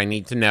factor here I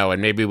need to know,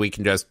 and maybe we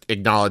can just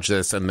acknowledge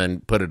this and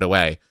then put it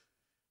away.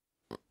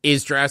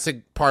 Is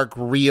Jurassic Park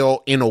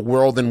real in a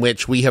world in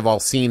which we have all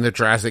seen the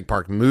Jurassic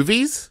Park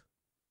movies?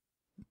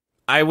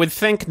 I would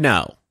think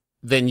no.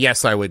 Then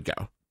yes, I would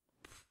go.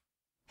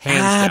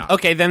 Hands down.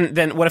 Okay,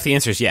 then what if the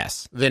answer is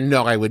yes? Then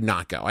no, I would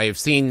not go. I've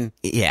seen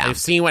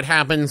what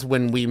happens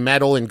when we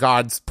meddle in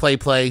God's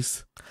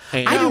place.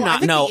 And I do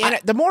not know.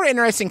 The more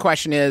interesting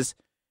question is,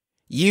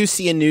 you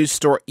see a news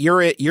story.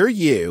 You're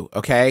you,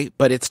 okay,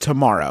 but it's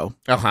tomorrow.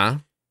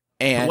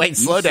 And wait,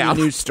 slow you see down. A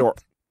news story.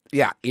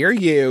 Yeah, you're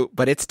you,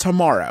 but it's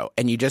tomorrow,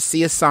 and you just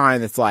see a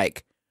sign that's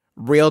like,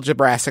 "Real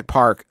Jurassic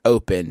Park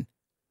open,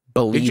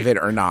 believe it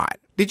or not."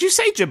 Did you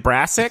say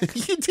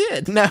Jabrasic? You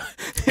did. No,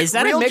 Is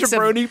that real a mix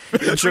Jabroni?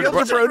 of Real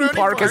Jabroni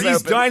Park is These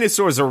open.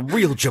 dinosaurs are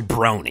real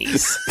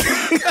jabronis.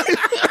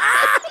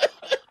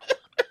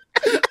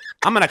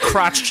 I'm gonna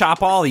crotch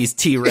chop all these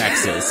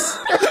T-Rexes.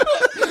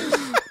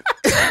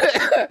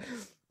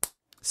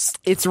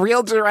 It's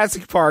real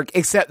Jurassic Park,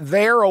 except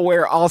they're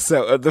aware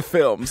also of the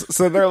films,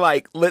 so they're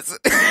like, "Listen,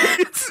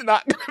 it's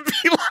not going to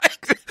be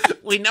like this.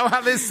 We know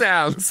how this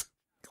sounds.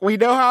 We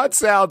know how it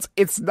sounds.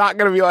 It's not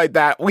going to be like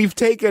that. We've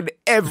taken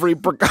every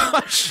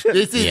precaution."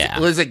 This is,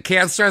 listen,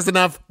 can't stress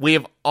enough. We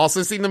have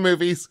also seen the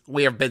movies.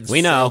 We have been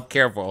so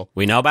careful.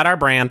 We know about our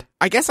brand.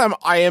 I guess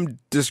I am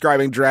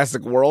describing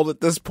Jurassic World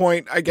at this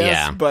point, I guess.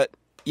 Yeah. But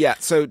yeah,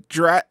 so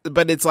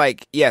but it's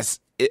like, yes,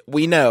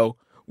 we know,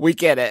 we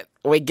get it.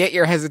 We get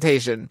your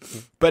hesitation,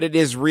 but it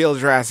is real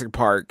Jurassic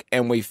Park,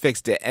 and we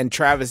fixed it. And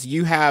Travis,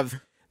 you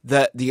have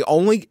the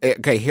only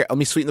here. Let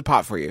me sweeten the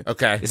pot for you.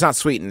 Okay, it's not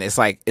sweeten. It's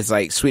like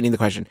sweetening the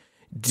question.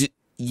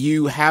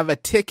 You have a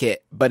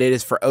ticket, but it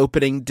is for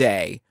opening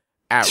day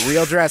at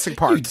real Jurassic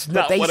Park.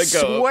 But they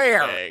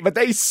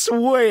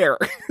swear.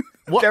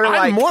 Well,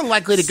 I'm more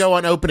likely to go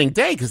on opening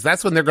day because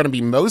that's when they're going to be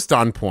most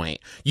on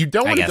point. You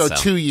don't want to go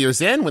 2 years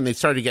in when they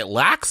start to get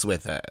lax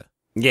with it.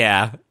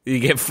 Yeah, you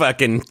get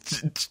fucking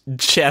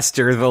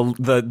Chester,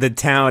 the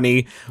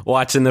townie,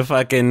 watching the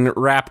fucking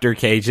raptor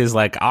cages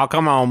like, "Oh,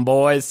 come on,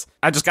 boys.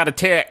 I just got a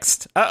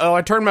text. Uh-oh,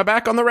 I turned my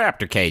back on the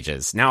raptor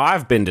cages. Now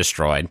I've been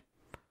destroyed."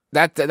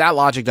 That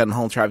logic doesn't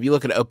hold, Trav. You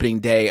look at opening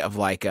day of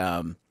like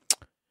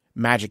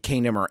Magic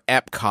Kingdom or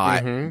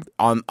Epcot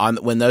on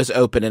when those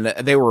open, and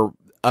they were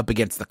up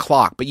against the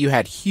clock, but you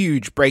had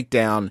huge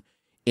breakdown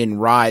in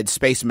rides.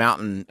 Space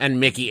Mountain and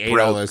Mickey ate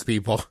all those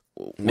people.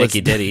 Mickey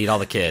did eat all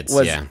the kids.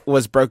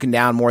 Was broken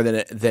down more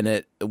than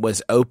it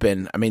was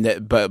open. I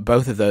mean, but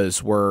both of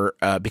those were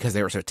because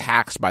they were so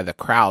taxed by the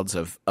crowds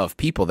of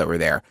people that were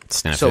there.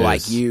 Snafus. So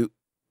like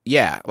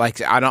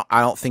I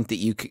don't think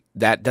that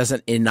that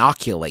doesn't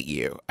inoculate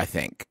you. I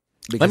think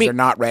because they're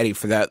not ready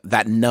for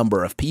that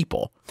number of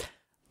people.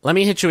 Let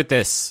me hit you with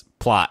this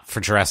plot for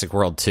Jurassic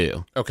World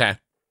 2. Okay.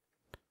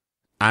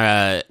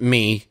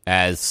 Me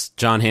as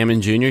John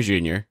Hammond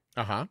Jr.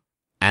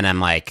 And I'm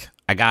like,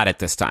 I got it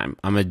this time.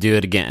 I'm going to do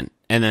it again.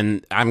 And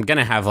then I'm going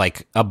to have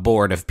like a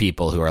board of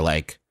people who are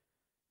like,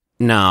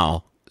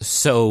 no,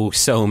 so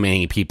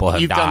many people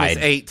have You've died. You've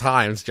done this 8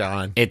 times,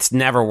 John. It's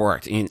never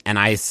worked. And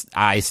I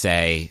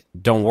say,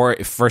 don't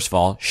worry. First of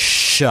all,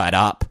 shut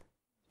up.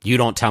 You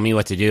don't tell me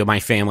what to do. My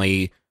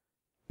family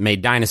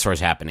made dinosaurs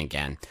happen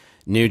again.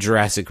 New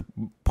Jurassic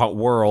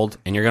World,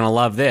 and you're going to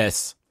love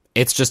this.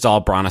 It's just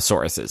all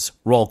brontosauruses.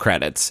 Roll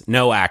credits.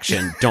 No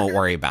action. Don't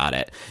worry about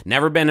it.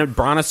 Never been a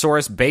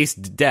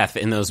brontosaurus-based death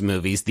in those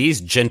movies.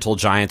 These gentle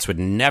giants would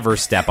never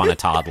step on a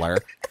toddler.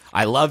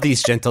 I love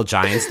these gentle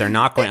giants. They're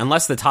not going...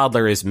 Unless the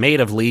toddler is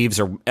made of leaves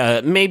or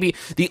maybe...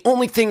 The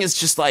only thing is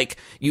just like,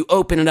 you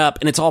open it up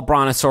and it's all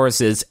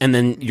brontosauruses and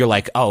then you're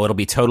like, oh, it'll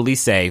be totally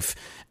safe.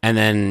 And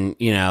then,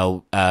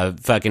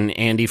 fucking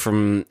Andy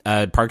from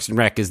Parks and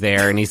Rec is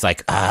there, and he's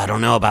like, I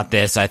don't know about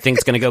this. I think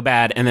it's going to go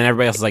bad. And then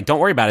everybody else is like, don't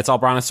worry about it. It's all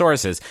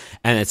brontosauruses.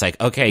 And it's like,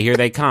 okay, here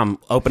they come.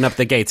 Open up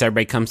the gates.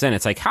 Everybody comes in.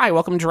 It's like, hi,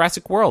 welcome to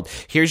Jurassic World.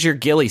 Here's your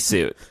ghillie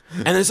suit.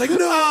 And it's like,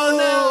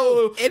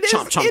 no.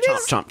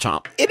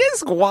 Chomp. It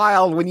is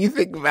wild when you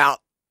think about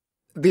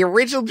the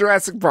original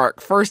Jurassic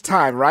Park, first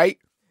time, right?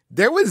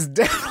 There was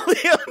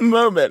definitely a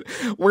moment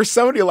where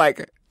somebody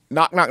like...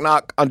 knock, knock,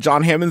 knock on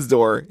John Hammond's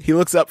door. He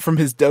looks up from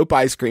his dope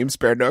ice cream,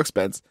 spared no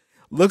expense,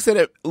 looks at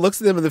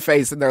them in the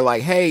face, and they're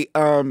like, "Hey,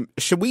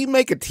 should we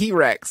make a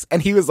T-Rex?"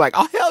 And he was like,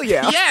 "Oh hell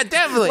yeah, Yeah,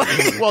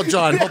 definitely. Well,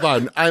 John, hold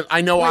on.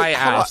 I know I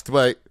asked,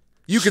 but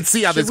you can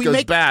see how this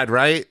goes bad,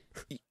 right?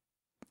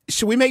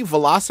 Should we make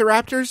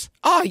velociraptors?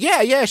 Oh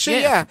yeah, sure,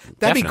 yeah. That'd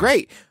definitely. be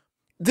great."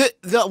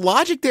 The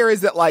logic there is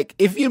that, like,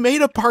 if you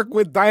made a park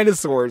with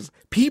dinosaurs,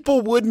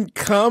 people wouldn't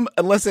come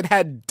unless it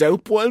had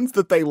dope ones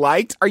that they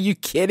liked. Are you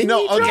kidding me?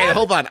 No, okay, John?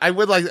 hold on. I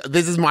would like,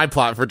 this is my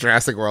plot for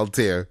Jurassic World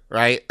 2,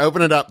 right?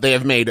 Open it up. They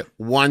have made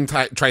one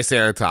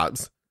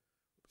Triceratops.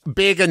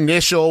 Big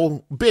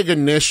initial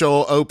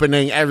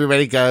opening.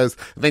 Everybody goes.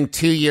 Then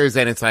 2 years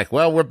in, it's like,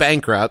 well, we're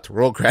bankrupt.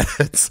 Roll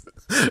credits.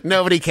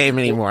 Nobody came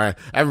anymore.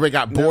 Everybody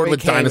got bored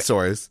with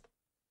dinosaurs.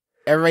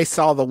 Everybody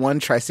saw the one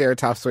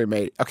Triceratops we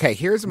made. Okay,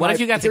 here's my... What if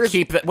you got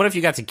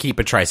to keep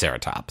a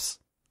Triceratops?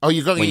 Oh,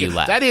 you go. When you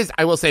left. That is,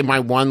 I will say,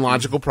 my one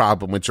logical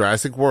problem with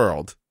Jurassic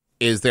World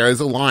is there is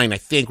a line, I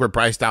think, where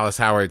Bryce Dallas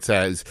Howard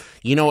says,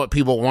 "You know what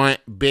people want?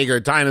 Bigger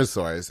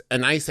dinosaurs."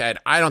 And I said,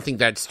 I don't think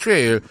that's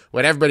true.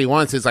 What everybody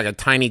wants is like a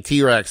tiny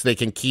T-Rex they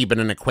can keep in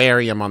an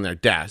aquarium on their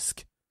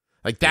desk.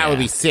 Like, that would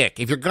be sick.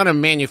 If you're going to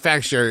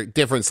manufacture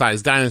different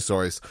sized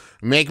dinosaurs,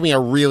 make me a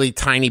really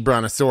tiny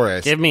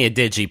brontosaurus. Give me a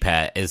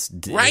digipet is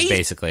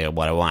basically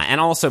what I want. And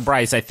also,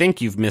 Bryce, I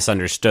think you've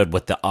misunderstood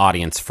what the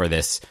audience for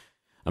this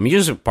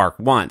amusement park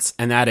wants,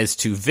 and that is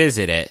to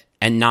visit it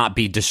and not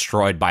be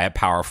destroyed by a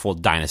powerful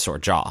dinosaur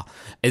jaw,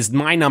 is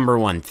my number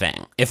one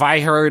thing. If I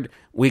heard,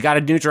 we got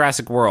a new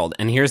Jurassic World,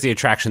 and here's the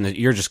attraction that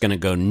you're just going to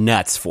go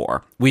nuts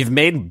for. We've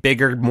made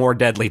bigger, more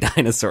deadly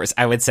dinosaurs.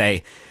 I would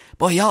say,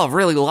 boy, y'all have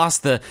really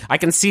lost I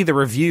can see the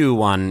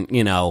review on,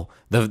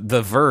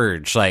 the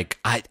Verge. Like,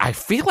 I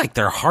feel like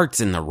their heart's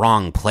in the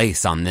wrong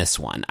place on this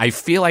one. I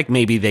feel like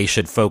maybe they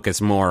should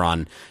focus more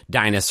on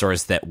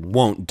dinosaurs that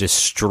won't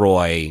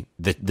destroy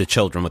the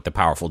children with the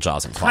powerful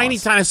jaws and claws. Tiny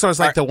dinosaurs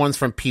like the ones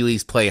from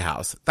Pee-wee's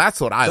Playhouse.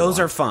 That's what I want. Those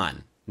are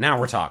fun.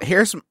 Now we're talking.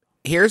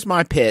 Here's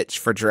my pitch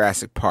for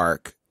Jurassic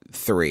Park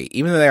 3.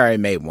 Even though they already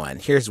made one,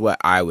 here's what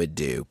I would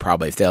do,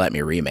 probably, if they let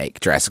me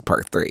remake Jurassic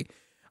Park 3.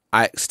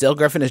 Still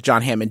Griffin is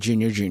John Hammond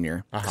Jr.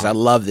 Because I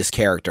love this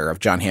character of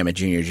John Hammond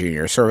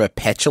Jr., sort of a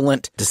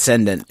petulant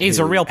descendant. He's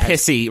a real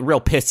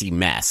pissy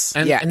mess.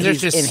 And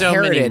there's just so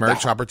many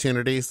merch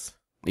opportunities.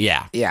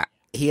 Yeah. Yeah.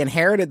 He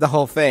inherited the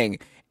whole thing.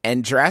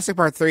 And Jurassic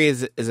Park 3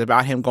 is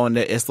about him going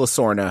to Isla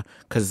Sorna,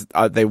 because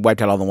they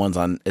wiped out all the ones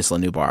on Isla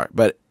Nublar.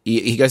 But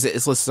he goes to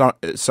Isla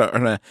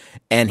Sorna,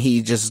 and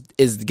he just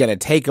is going to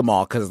take them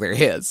all because they're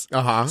his.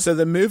 So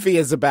the movie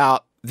is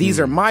about,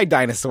 these are my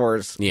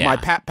dinosaurs. Yeah. My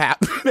Pap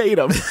made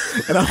them,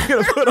 and I'm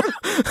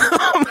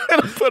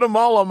gonna put them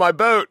all on my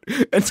boat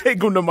and take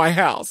them to my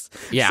house.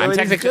 Yeah, so I'm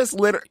technically just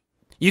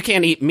you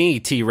can't eat me,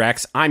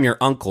 T-Rex. I'm your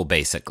uncle,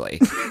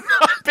 basically.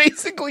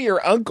 basically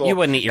your uncle. You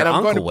wouldn't eat your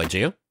uncle, would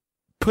you?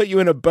 Put you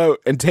in a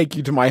boat and take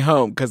you to my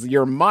home because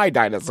you're my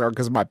dinosaur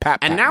because my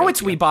Pap. And now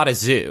we bought a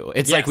zoo.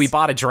 It's like we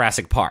bought a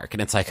Jurassic Park,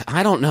 and it's like,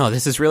 I don't know,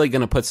 this is really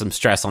going to put some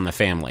stress on the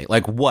family.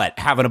 Like, what?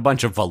 Having a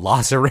bunch of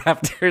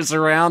velociraptors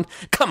around?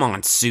 Come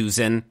on,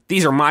 Susan.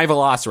 These are my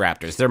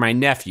velociraptors. They're my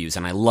nephews,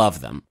 and I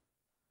love them.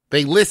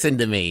 They listen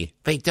to me.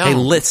 They don't. They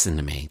listen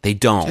to me. They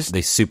don't.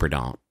 They super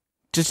don't.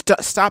 Just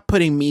stop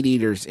putting meat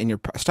eaters in your...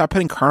 Stop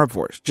putting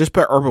carnivores. Just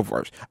put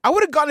herbivores. I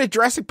would have gone to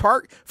Jurassic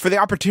Park for the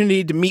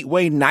opportunity to meet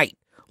Wayne Knight.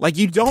 Like,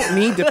 you don't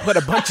need to put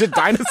a bunch of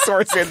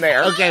dinosaurs in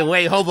there. Okay,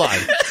 wait, hold on.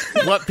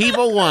 What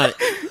people want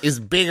is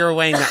bigger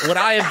Wayne Knight. What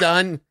I have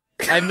done,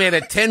 I've made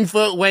a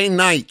 10-foot Wayne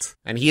Knight,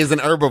 and he is an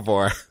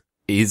herbivore.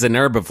 He's an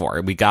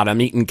herbivore. We got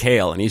him eating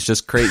kale, and he's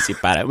just crazy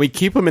about it. We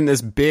keep him in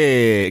this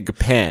big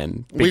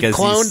pen. We've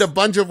cloned a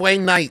bunch of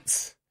Wayne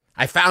Knights.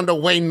 I found a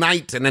Wayne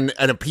Knight and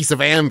a piece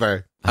of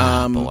amber.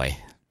 Oh, boy.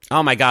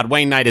 Oh, my God.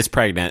 Wayne Knight is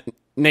pregnant.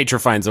 Nature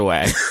finds a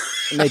way.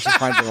 Nature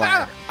finds a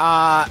way.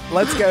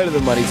 Let's go to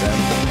the Muddy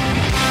Zone.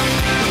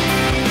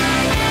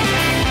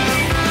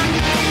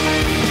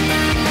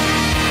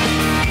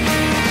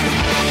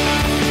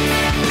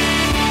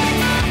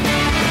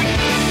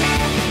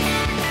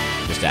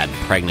 Add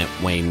pregnant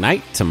Wayne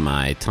Knight to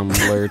my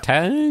Tumblr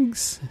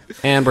tags,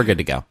 and we're good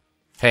to go.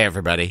 Hey,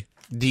 everybody.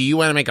 Do you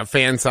want to make a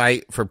fan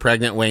site for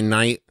Pregnant Wayne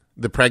Knight?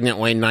 The Pregnant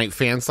Wayne Knight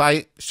fan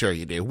site? Sure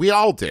you do. We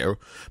all do.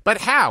 But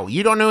how?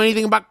 You don't know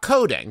anything about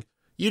coding.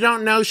 You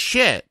don't know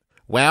shit.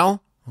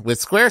 Well,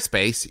 with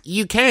Squarespace,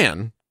 you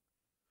can.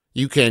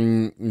 You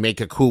can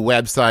make a cool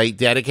website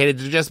dedicated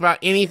to just about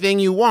anything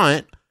you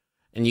want,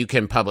 and you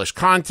can publish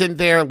content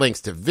there,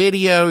 links to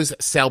videos,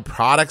 sell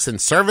products and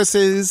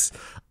services.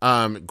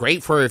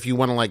 Great for if you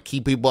want to like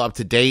keep people up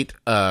to date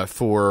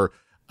for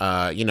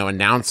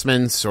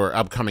announcements or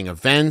upcoming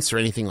events or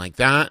anything like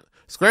that.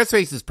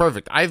 Squarespace is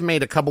perfect. I've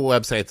made a couple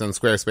websites on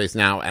Squarespace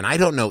now, and I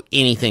don't know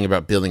anything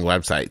about building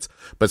websites,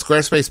 but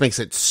Squarespace makes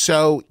it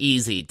so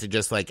easy to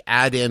just like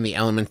add in the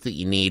elements that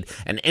you need,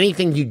 and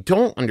anything you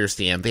don't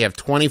understand, they have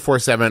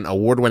 24/7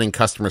 award-winning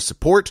customer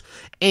support.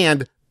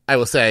 And I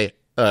will say,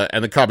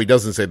 and the copy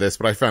doesn't say this,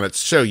 but I found it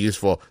so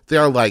useful.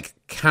 There are like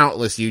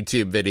countless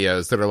YouTube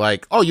videos that are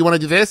like, oh, you want to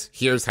do this?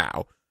 Here's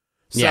how.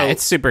 Yeah,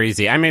 it's super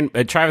easy. I mean,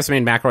 Travis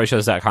made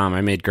McElroyshows.com.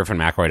 I made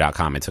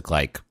GriffinMcElroy.com. It took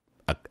like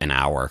an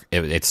hour.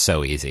 It's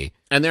so easy.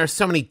 And there are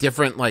so many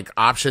different like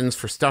options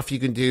for stuff you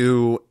can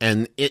do.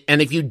 And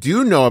if you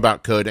do know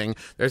about coding,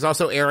 there's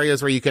also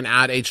areas where you can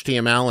add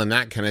HTML and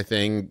that kind of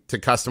thing to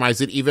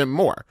customize it even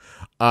more.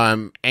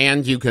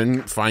 And you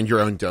can find your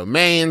own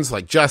domains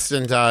like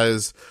Justin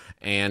does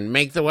and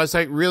make the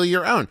website really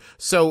your own.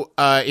 So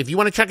if you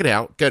want to check it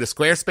out, go to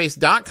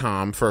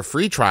squarespace.com for a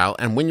free trial.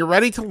 And when you're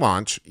ready to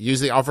launch,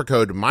 use the offer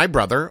code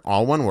MYBROTHER,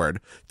 all one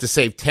word, to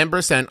save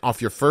 10%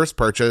 off your first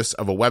purchase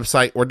of a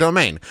website or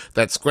domain.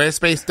 That's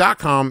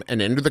squarespace.com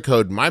and enter the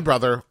code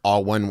MYBROTHER,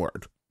 all one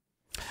word.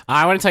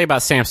 I want to tell you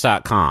about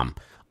stamps.com.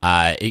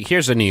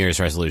 Here's a New Year's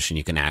resolution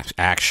you can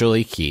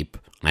actually keep.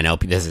 I know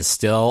this is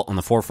still on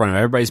the forefront of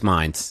everybody's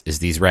minds, is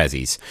these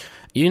resis.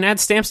 You can add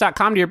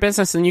Stamps.com to your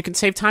business and you can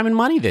save time and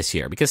money this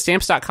year because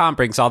Stamps.com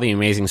brings all the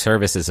amazing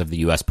services of the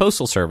U.S.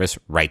 Postal Service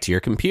right to your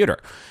computer.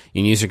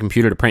 You can use your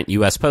computer to print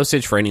U.S.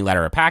 postage for any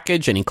letter or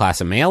package, any class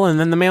of mail, and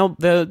then the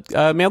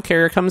mail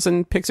carrier comes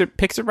and picks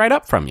it right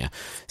up from you.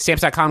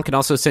 Stamps.com can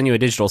also send you a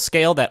digital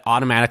scale that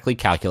automatically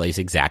calculates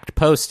exact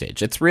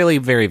postage. It's really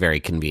very, very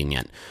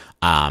convenient.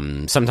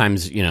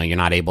 Sometimes, you're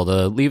not able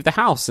to leave the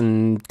house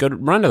and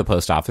run to the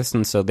post office.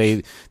 And so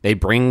they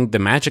bring the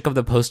magic of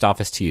the post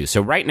office to you.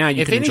 So right now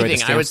you can enjoy the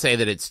stamps. I would say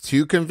that it's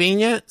too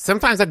convenient.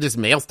 Sometimes I just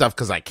mail stuff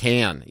because I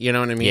can, you know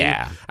what I mean?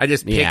 Yeah. I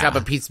just pick up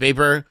a piece of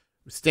paper,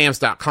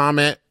 stamps.com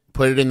it,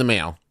 put it in the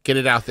mail, get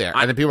it out there.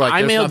 And then people are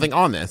like, there's nothing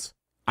on this.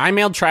 I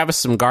mailed Travis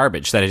some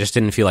garbage that I just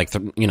didn't feel like,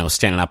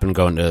 standing up and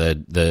going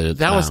to the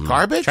that was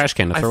garbage? Trash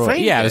can to throw away.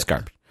 Yeah, it was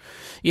garbage.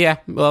 Yeah,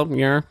 well,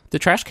 you're the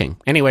trash king.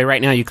 Anyway,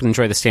 right now you can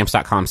enjoy the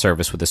Stamps.com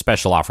service with a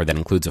special offer that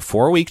includes a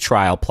 4-week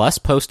trial plus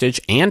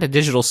postage and a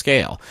digital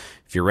scale.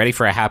 If you're ready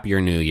for a happier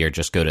new year,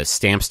 just go to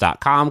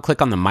Stamps.com,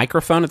 click on the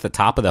microphone at the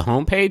top of the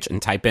homepage,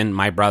 and type in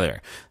My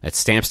Brother. That's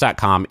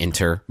Stamps.com,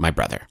 enter My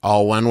Brother.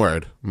 All one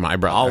word, My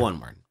Brother. All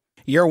one word.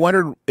 You ever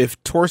wondered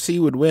if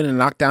Torsi would win a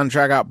knockdown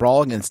drag-out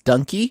brawl against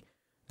Dunkey?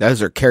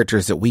 Those are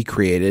characters that we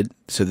created,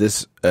 so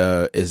this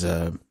is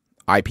a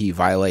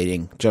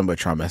IP-violating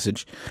Jumbotron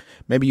message.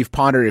 Maybe you've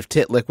pondered if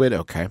Tit Liquid,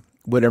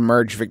 would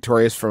emerge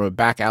victorious from a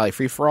back alley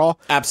free-for-all?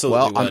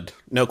 Absolutely would.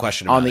 No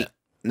question about it.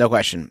 No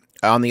question.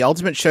 On the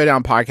Ultimate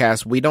Showdown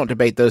podcast, we don't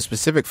debate those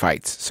specific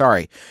fights,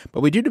 sorry,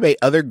 but we do debate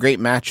other great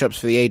matchups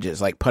for the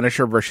ages, like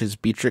Punisher versus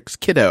Beatrix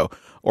Kiddo,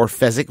 or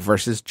Fezzik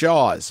versus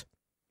Jaws.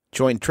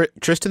 Join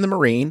Tristan the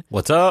Marine.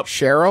 What's up?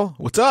 Cheryl.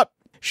 What's up?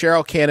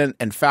 Cheryl, Cannon,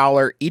 and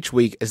Fowler each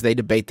week as they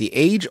debate the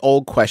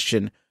age-old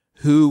question,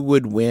 who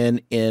would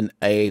win in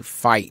a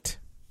fight?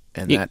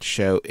 And that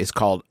show is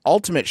called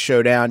Ultimate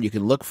Showdown. You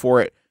can look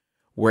for it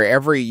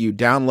wherever you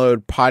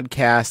download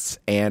podcasts.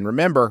 And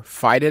remember,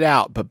 fight it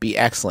out, but be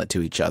excellent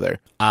to each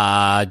other.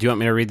 Do you want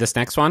me to read this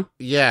next one?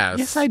 Yes.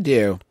 Yes, I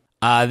do.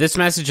 This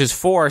message is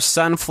for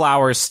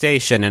Sunflower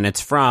Station, and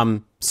it's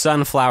from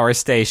Sunflower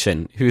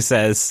Station, who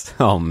says,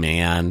 oh,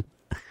 man.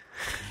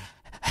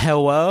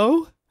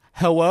 Hello,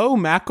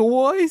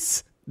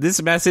 McElroys?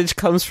 This message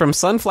comes from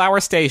Sunflower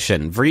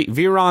Station,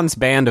 Viron's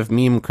band of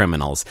meme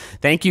criminals.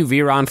 Thank you,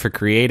 Viron, for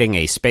creating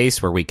a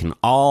space where we can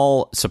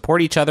all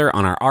support each other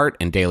on our art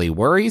and daily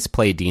worries,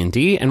 play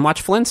D&D, and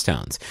watch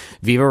Flintstones.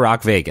 Viva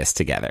Rock Vegas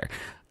together.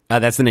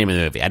 That's the name of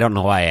the movie. I don't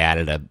know why I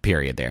added a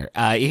period there.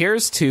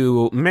 Here's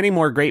to many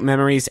more great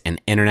memories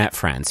and internet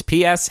friends.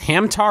 P.S.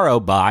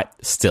 Hamtaro Bot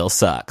still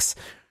sucks.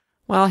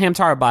 Well,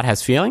 Hamtaro Bot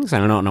has feelings.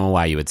 I don't know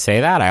why you would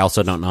say that. I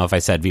also don't know if I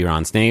said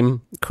Viron's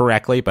name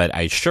correctly, but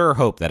I sure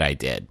hope that I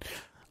did.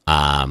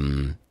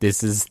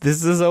 This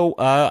is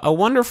a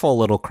wonderful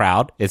little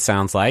crowd, it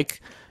sounds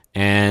like.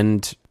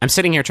 And I'm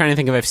sitting here trying to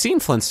think if I've seen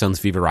Flintstones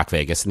Viva Rock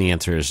Vegas, and the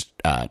answer is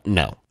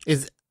no.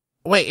 Is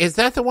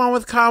that the one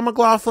with Kyle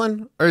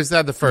MacLachlan, or is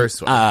that the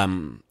first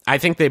one? I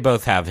think they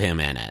both have him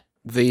in it.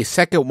 The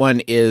second one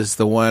is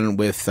the one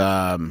with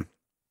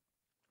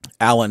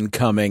Alan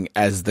Cumming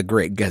as the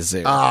Great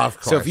Gazoo. Oh, of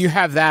course. So if you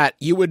have that,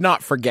 you would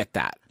not forget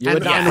that. You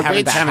would not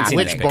have that happen.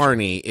 Which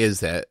Barney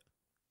is it?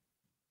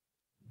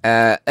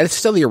 It's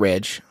still the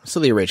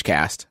Ridge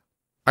cast.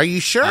 Are you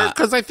sure?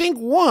 Because I think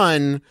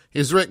one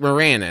is Rick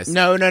Moranis.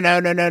 No.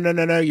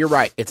 You're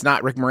right. It's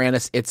not Rick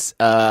Moranis. It's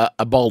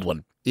a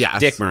Baldwin. Yeah,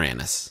 Dick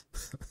Moranis.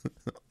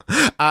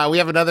 We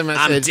have another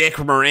message. I'm Dick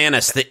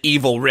Moranis, the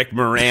evil Rick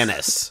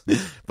Moranis.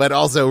 But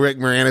also Rick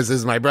Moranis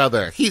is my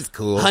brother. He's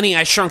cool. Honey,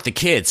 I Shrunk the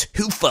Kids.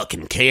 Who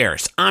fucking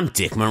cares? I'm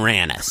Dick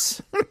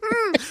Moranis.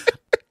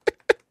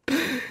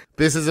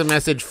 This is a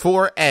message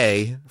for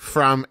A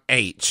from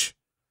H.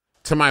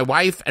 To my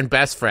wife and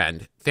best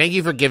friend, thank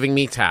you for giving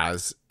me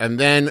Taz. And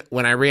then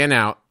when I ran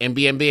out,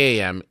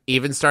 MBMBaM,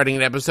 even starting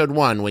at episode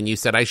 1 when you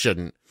said I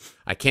shouldn't.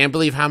 I can't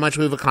believe how much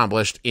we've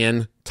accomplished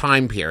in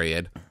time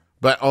period.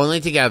 But only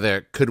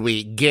together could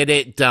we get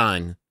it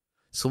done.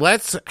 So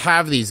let's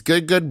have these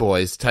good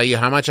boys tell you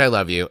how much I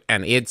love you,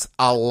 and it's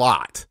a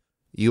lot.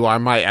 You are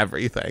my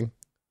everything.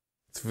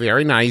 It's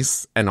very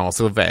nice and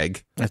also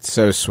vague. That's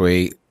so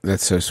sweet. I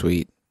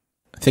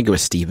think it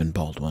was Stephen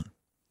Baldwin,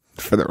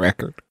 for the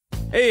record.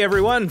 Hey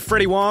everyone,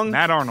 Freddie Wong,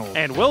 Matt Arnold,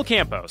 and Will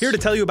Campos. here to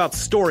tell you about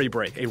Story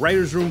Break, a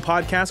writer's room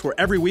podcast where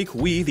every week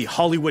we, the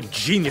Hollywood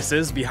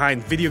geniuses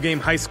behind Video Game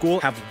High School,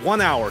 have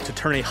 1 hour to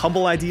turn a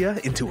humble idea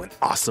into an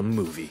awesome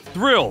movie.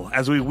 Thrill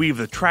as we weave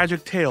the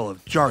tragic tale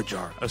of Jar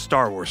Jar, a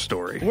Star Wars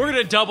story. We're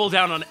going to double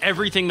down on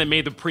everything that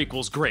made the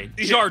prequels great.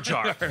 Jar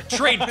Jar,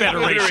 Trade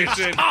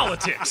Federation,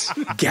 politics.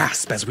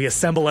 Gasp as we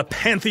assemble a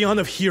pantheon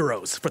of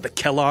heroes for the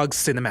Kellogg's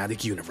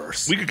cinematic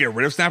universe. We could get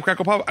rid of Snap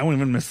Crackle Pop. I won't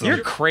even miss them. You're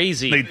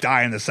crazy. They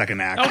die in the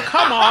second act. Oh,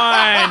 come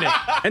on.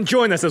 And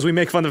join us as we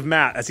make fun of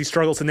Matt as he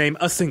struggles to name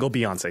a single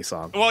Beyonce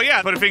song. Well,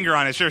 yeah, put a finger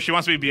on it. Sure, she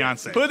wants to be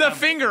Beyonce. Put a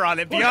finger on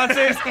it.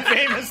 Beyonce's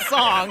famous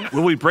song.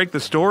 Will we break the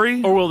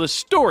story? Or will the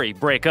story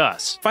break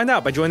us? Find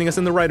out by joining us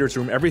in the writer's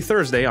room every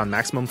Thursday on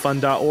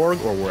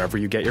MaximumFun.org or wherever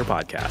you get your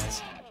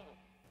podcasts.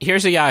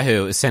 Here's a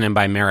Yahoo sent in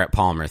by Merritt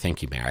Palmer.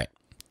 Thank you, Merritt.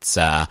 It's,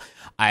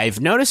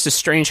 I've noticed a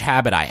strange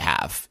habit I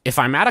have. If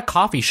I'm at a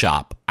coffee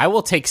shop, I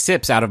will take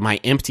sips out of my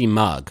empty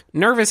mug.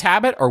 Nervous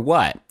habit or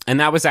what? And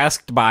that was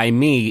asked by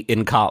me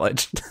in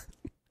college.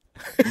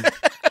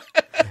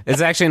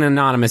 It's actually an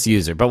anonymous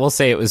user, but we'll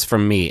say it was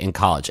from me in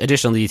college.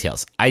 Additional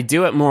details. I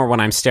do it more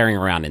when I'm staring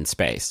around in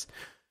space.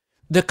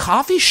 The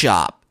coffee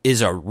shop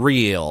is a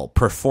real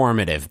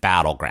performative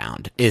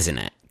battleground, isn't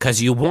it?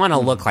 Because you want to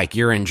look like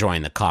you're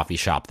enjoying the coffee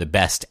shop the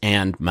best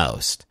and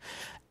most.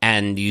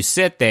 And you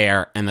sit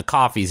there and the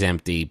coffee's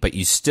empty, but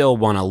you still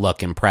want to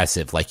look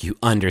impressive, like you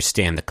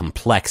understand the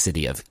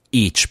complexity of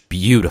each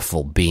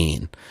beautiful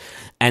bean.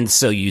 And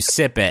so you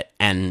sip it,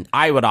 and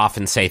I would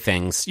often say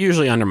things,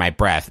 usually under my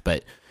breath,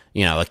 but,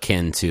 you know,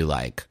 akin to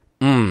like,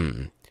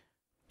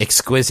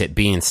 exquisite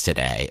beans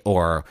today,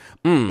 or,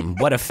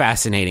 what a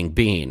fascinating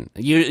bean.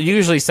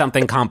 Usually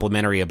something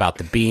complimentary about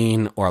the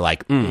bean, or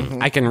like,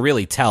 I can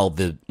really tell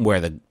where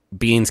the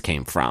beans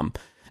came from.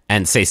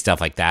 And say stuff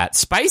like that.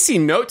 Spicy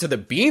note to the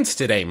beans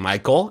today,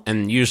 Michael.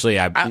 And usually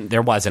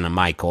there wasn't a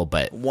Michael,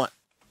 but...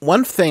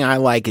 One thing I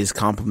like is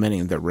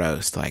complimenting the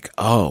roast. Like,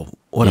 oh,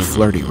 what a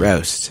flirty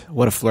roast.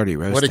 What a flirty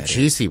roast. What a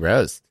juicy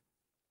roast.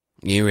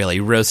 You really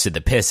roasted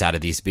the piss out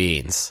of these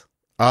beans.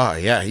 Oh,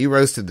 yeah. You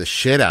roasted the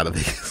shit out of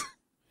these.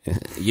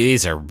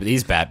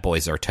 These bad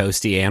boys are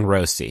toasty and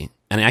roasty.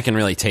 And I can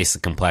really taste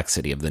the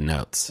complexity of the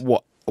notes.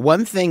 Well,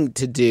 one thing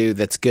to do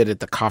that's good at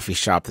the coffee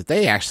shop that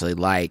they actually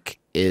like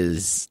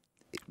is...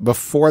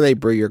 before they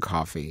brew your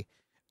coffee,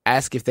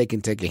 ask if they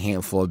can take a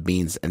handful of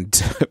beans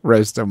and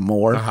roast them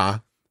more.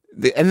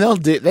 And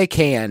they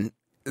can.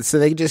 So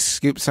they just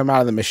scoop some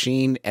out of the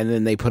machine and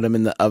then they put them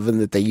in the oven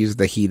that they use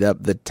to heat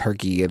up the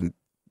turkey and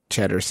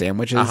cheddar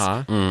sandwiches.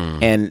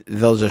 And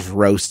they'll just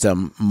roast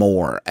them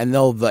more. And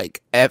they'll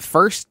like, at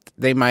first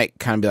they might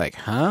kind of be like,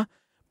 huh?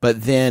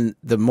 But then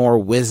the more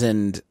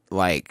wizened,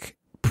 like,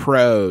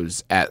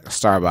 pros at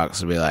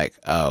Starbucks will be like,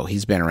 oh,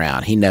 he's been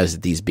around. He knows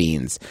that these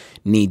beans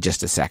need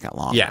just a second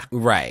longer. Yeah,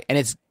 right. And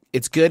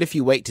it's good if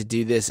you wait to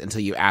do this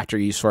until after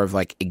you sort of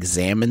like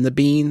examine the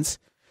beans.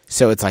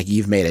 So it's like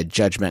you've made a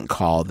judgment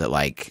call that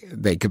like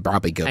they could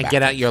probably go And back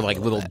get out your like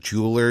little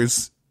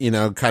jeweler's,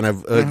 kind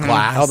of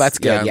glass. Oh, that's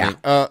good. Yeah.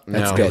 That's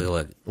That's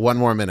good. One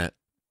more minute.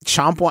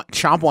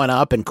 Chomp one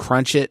up and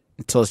crunch it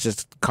until it's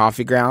just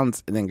coffee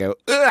grounds, and then go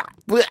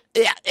and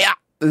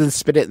then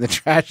spit it in the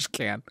trash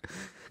can.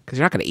 Because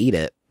you're not going to eat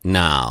it.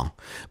 No.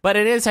 But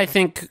it is, I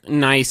think,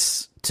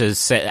 nice to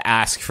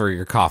ask for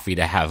your coffee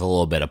to have a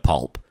little bit of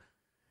pulp.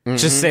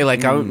 Just say,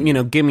 like,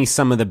 give me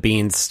some of the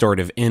beans sort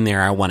of in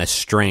there. I want to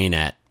strain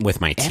it with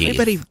my teeth.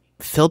 Everybody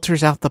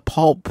filters out the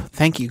pulp.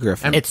 Thank you,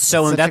 Griffin. That's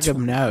a good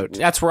note.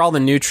 That's where all the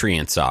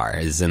nutrients are,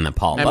 is in the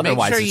pulp. And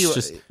Otherwise,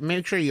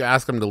 make sure you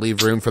ask them to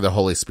leave room for the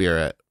Holy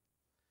Spirit.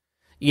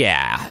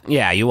 Yeah,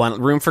 you want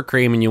room for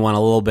cream and you want a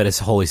little bit of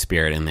Holy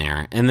Spirit in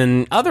there. And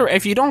then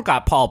if you don't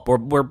got pulp,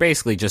 we're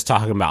basically just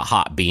talking about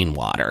hot bean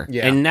water.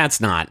 Yeah. And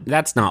that's not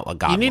what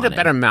God You need wanted. a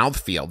better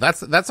mouthfeel.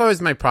 That's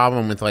always my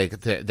problem with like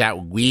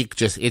that weak,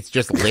 it's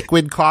just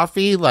liquid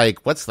coffee.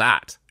 Like, what's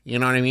that? You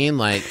know what I mean?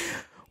 Like,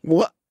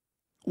 what?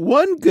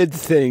 One good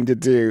thing to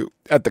do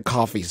at the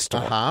coffee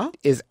store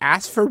is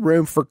ask for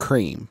room for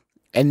cream.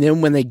 And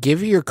then when they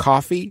give you your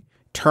coffee,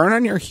 turn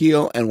on your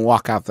heel and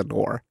walk out the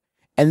door.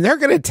 And they're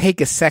going to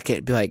take a second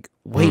and be like,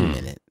 wait a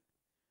minute.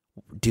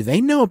 Do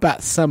they know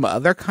about some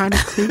other kind of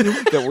cream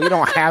that we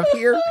don't have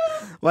here?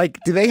 Like,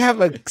 do they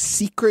have a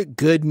secret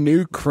good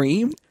new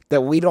cream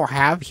that we don't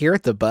have here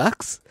at the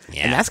Bucks?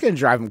 Yeah. And that's going to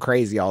drive them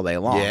crazy all day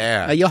long.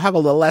 Yeah. Now, you'll have a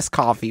little less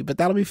coffee, but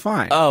that'll be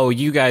fine. Oh,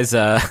 you guys,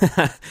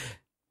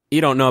 you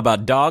don't know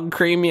about dog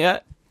cream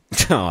yet?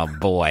 Oh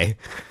boy.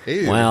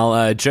 Ew.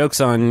 Well, joke's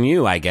on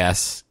you, I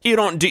guess. You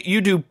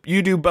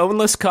do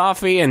boneless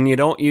coffee and you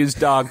don't use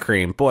dog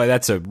cream. Boy,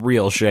 that's a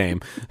real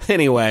shame.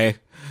 Anyway,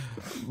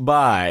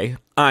 bye.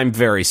 I'm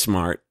very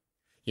smart.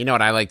 You know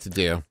what I like to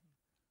do?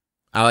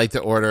 I like to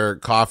order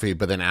coffee,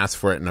 but then ask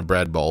for it in a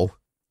bread bowl.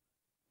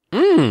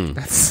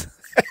 That's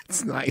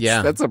nice.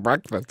 Yeah. That's a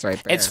breakfast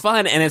right there. It's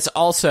fun, and it's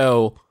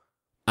also...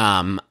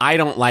 I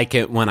don't like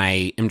it when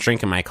I am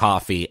drinking my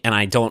coffee and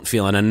I don't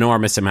feel an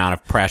enormous amount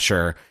of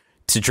pressure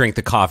to drink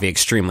the coffee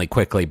extremely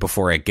quickly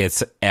before it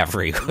gets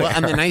everywhere. Well,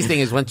 and the nice thing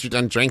is once you're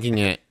done drinking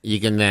it, you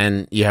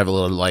have a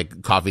little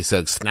like coffee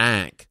soaked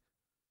snack.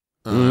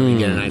 You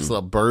get a nice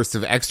little burst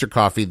of extra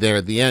coffee there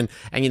at the end.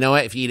 And you know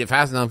what? If you eat it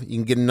fast enough, you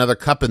can get another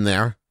cup in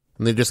there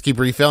and they just keep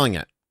refilling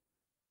it.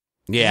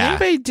 Yeah.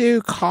 Does anybody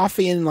do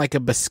coffee in like a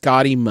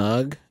biscotti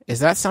mug?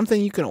 Is that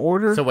something you can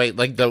order? So wait,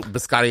 like the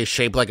biscotti is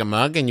shaped like a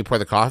mug and you pour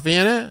the coffee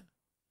in it?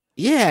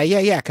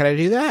 Yeah. Can I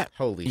do that?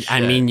 Holy shit. I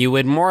mean, you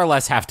would more or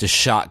less have to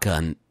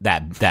shotgun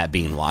that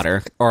bean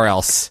water, or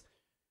else,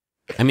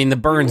 I mean, the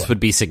burns would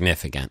be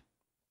significant.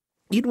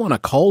 You'd want a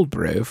cold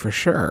brew for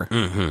sure.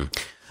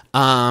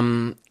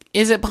 Mm-hmm.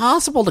 Is it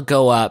possible to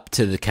go up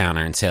to the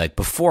counter and say, like,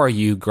 before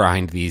you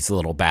grind these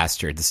little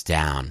bastards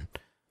down,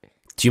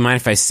 do you mind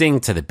if I sing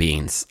to the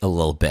beans a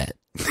little bit?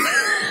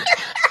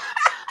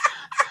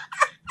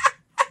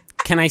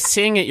 Can I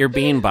sing at your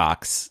bean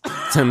box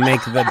to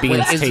make the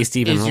beans taste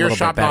even a little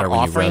bit better when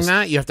you roast? Offering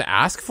that? You have to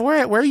ask for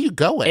it? Where are you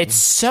going? It's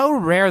so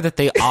rare that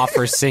they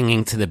offer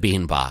singing to the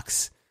bean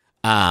box.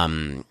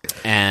 And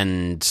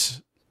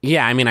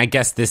yeah, I mean, I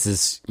guess this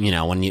is,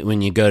 when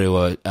you go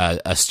to a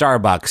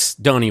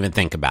Starbucks, don't even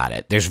think about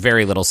it. There's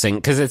very little sing,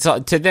 because it's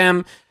to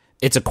them,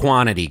 it's a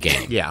quantity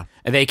game. Yeah.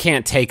 They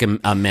can't take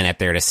a minute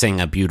there to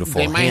sing a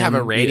beautiful hymn. They might have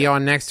a radio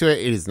on next to it.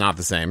 It is not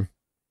the same.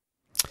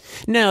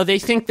 No, they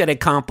think that it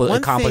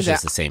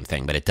accomplishes the same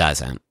thing, but it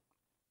doesn't.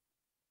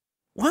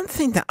 One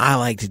thing that I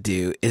like to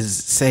do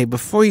is say,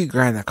 before you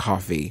grind the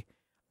coffee,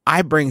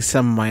 I bring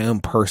some of my own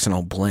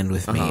personal blend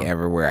with me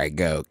everywhere I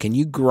go. Can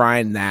you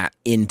grind that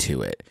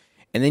into it?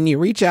 And then you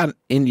reach out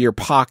into your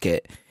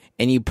pocket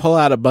and you pull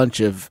out a bunch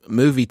of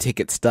movie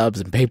ticket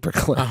stubs and paper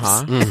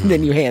clips, and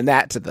then you hand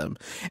that to them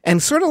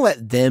and sort of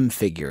let them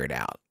figure it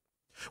out.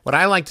 What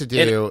I like to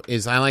do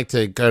is I like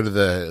to go to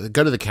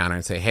the counter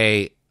and say,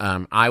 hey,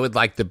 I would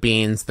like the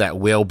beans that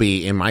will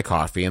be in my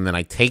coffee. And then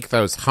I take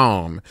those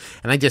home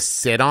and I just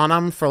sit on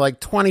them for like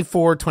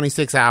 24,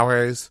 26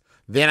 hours.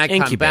 Then I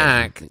come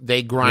back,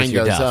 they grind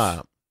those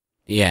up.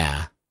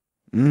 Yeah.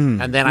 And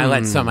then I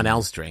let someone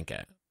else drink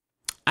it.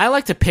 I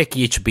like to pick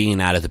each bean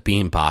out of the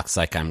bean box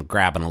like I'm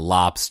grabbing a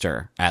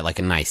lobster at like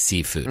a nice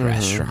seafood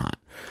restaurant.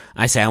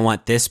 I say, I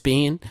want this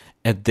bean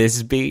and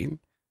this bean.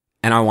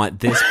 And I want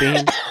this bean,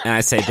 and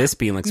I say, this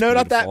bean looks beautiful.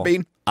 Not that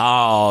bean.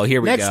 Oh,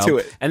 here we go. Next to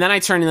it. And then I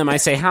turn to them, I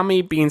say, how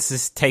many beans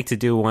does it take to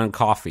do one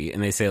coffee?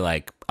 And they say,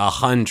 like,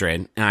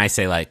 100. And I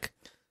say, like,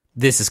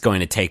 this is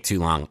going to take too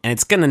long. And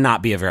it's going to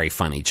not be a very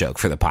funny joke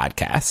for the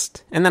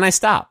podcast. And then I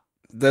stop.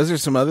 Those are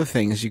some other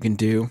things you can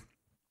do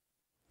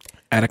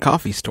at a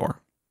coffee store.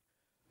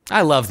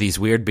 I love these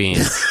weird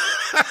beans.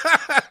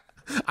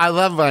 I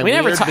love my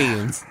weird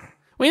beans.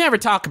 We never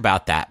talk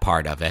about that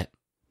part of it,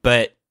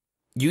 but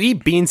you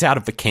eat beans out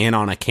of the can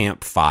on a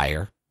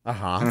campfire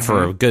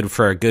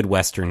for a good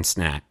Western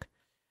snack,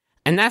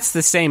 and that's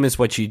the same as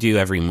what you do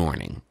every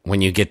morning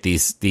when you get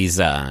these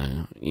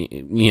fast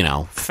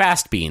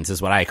beans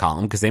is what I call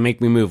them, because they make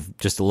me move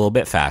just a little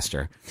bit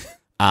faster.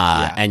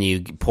 And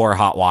you pour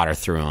hot water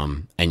through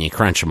them and you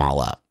crunch them all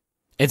up.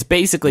 It's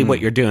basically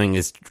what you're doing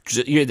is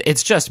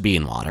it's just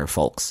bean water,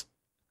 folks.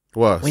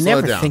 Whoa, we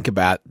never think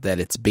about that.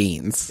 It's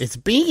beans. It's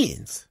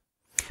beans.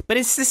 But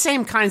it's the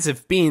same kinds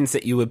of beans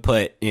that you would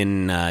put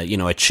in,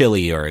 a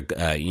chili or,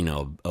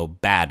 a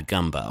bad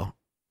gumbo.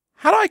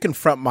 How do I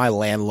confront my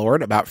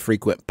landlord about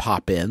frequent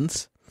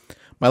pop-ins?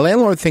 My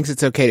landlord thinks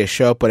it's okay to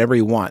show up whenever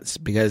he wants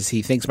because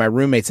he thinks my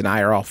roommates and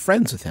I are all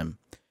friends with him.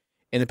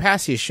 In the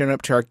past, he has shown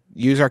up to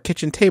use our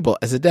kitchen table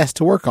as a desk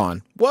to work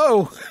on.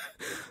 Whoa!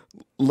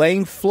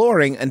 Laying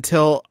flooring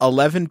until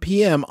 11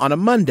 p.m. on a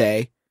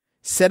Monday.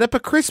 Set up a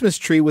Christmas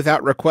tree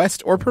without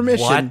request or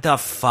permission. What the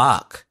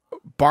fuck?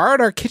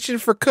 Borrowed our kitchen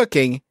for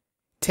cooking,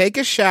 take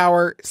a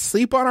shower,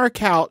 sleep on our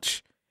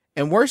couch,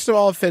 and worst of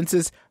all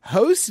offenses,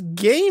 host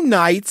game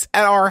nights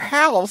at our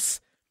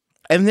house,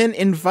 and then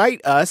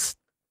invite us,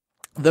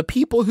 the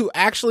people who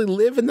actually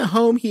live in the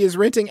home he is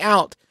renting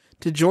out,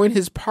 to join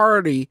his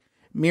party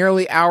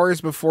merely hours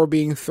before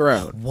being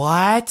thrown.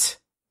 What?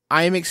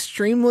 I am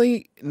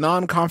extremely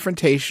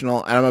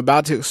non-confrontational, and I'm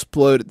about to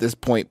explode at this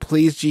point.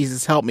 Please,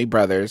 Jesus, help me,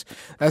 brothers.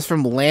 That's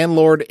from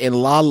Landlord in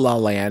La La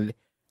Land.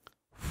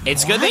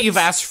 It's good that you've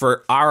asked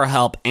for our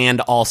help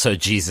and also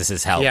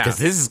Jesus's help, because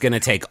this is going to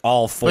take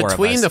all four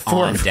Between of us the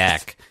four on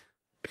deck.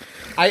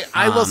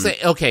 I will say,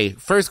 okay,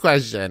 first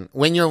question.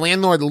 When your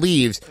landlord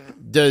leaves,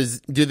 do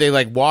they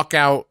like walk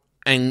out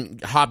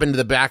and hop into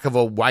the back of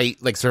a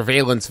white like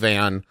surveillance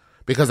van?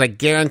 Because I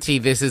guarantee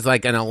this is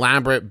like an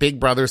elaborate Big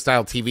Brother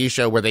style TV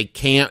show where they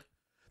can't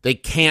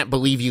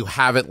believe you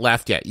haven't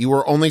left yet. You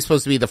were only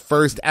supposed to be the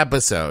first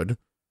episode,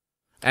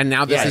 and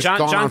now this is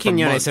gone on for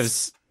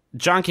months.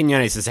 John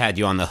Quinones has had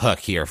you on the hook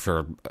here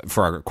for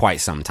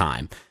quite some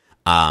time.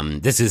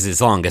 This is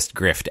his longest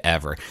grift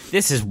ever.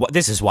 This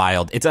is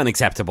wild. It's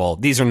unacceptable.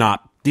 These are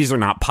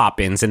not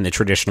pop-ins in the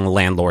traditional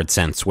landlord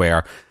sense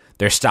where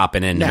they're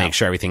stopping in to make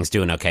sure everything's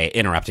doing okay,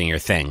 interrupting your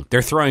thing.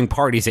 They're throwing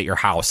parties at your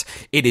house.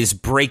 It is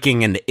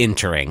breaking and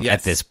entering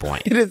at this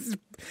point. It is.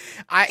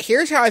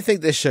 Here's how I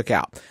think this shook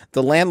out.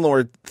 The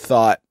landlord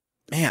thought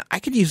man, I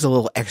could use a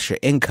little extra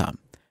income.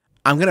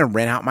 I'm going to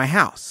rent out my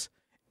house.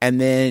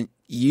 And then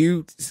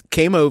you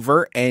came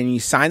over and you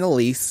signed the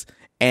lease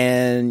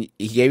and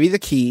he gave you the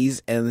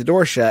keys and the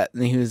door shut.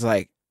 And he was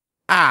like,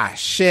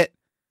 shit.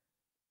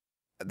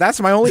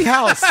 That's my only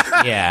house.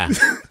 Yeah.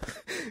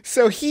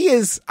 So he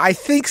is, I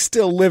think,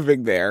 still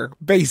living there.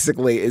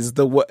 Basically, is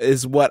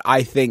what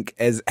I think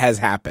has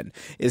happened.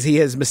 Is he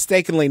has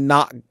mistakenly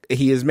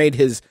he has made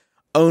his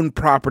own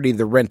property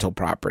the rental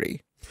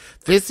property.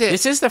 This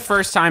is the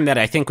first time that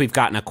I think we've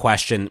gotten a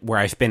question where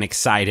I've been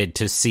excited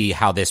to see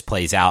how this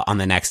plays out on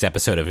the next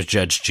episode of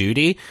Judge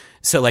Judy.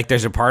 So, like,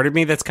 there's a part of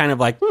me that's kind of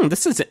like,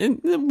 this is, I've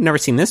never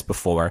seen this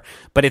before.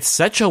 But it's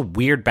such a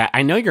weird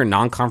I know you're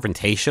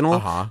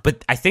non-confrontational,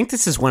 but I think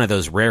this is one of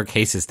those rare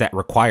cases that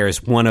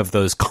requires one of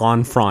those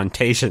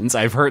confrontations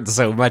I've heard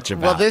so much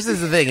about. Well, this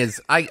is the thing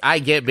is, I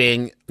get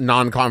being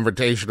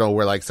non-confrontational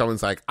where, like,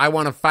 someone's like, I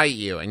want to fight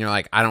you. And you're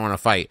like, I don't want to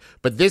fight.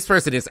 But this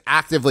person is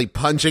actively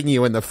punching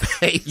you in the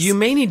face. You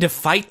may need to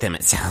fight them,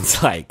 it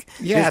sounds like.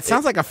 Yeah, it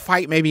sounds like a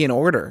fight may be in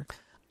order.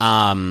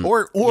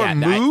 Or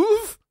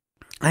move?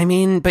 I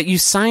mean, but you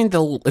signed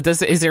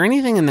is there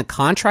anything in the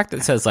contract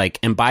that says, like,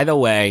 and by the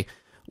way,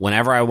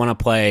 whenever I want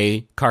to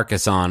play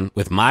Carcassonne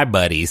with my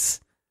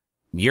buddies,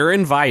 you're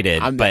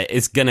invited, but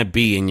it's going to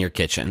be in your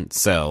kitchen.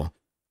 So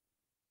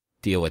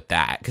deal with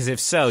that. Because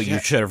if so, you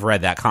should have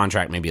read that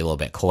contract maybe a little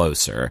bit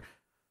closer.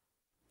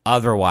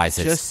 Otherwise,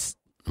 it's just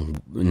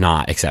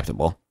not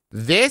acceptable.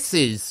 This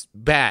is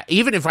bad.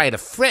 Even if I had a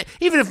friend,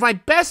 even if my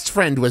best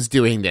friend was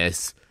doing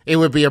this, it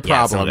would be a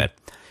problem. Yeah,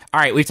 all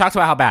right, we've talked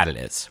about how bad it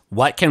is.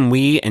 What can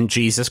we and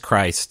Jesus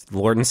Christ,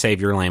 Lord and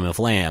Savior, Lamb of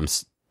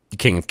Lambs,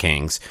 King of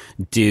Kings,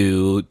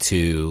 do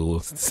to...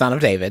 Son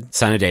of David,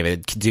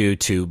 do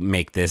to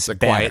make this the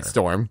better? Quiet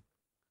storm.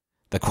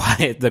 The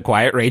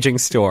quiet raging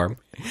storm.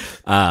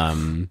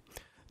 The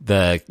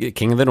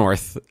King of the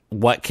North.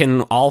 What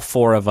can all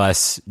four of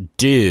us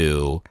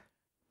do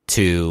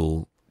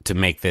to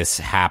make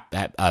this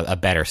a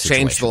better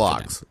situation? Change the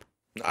locks.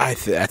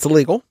 That's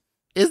illegal.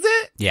 Is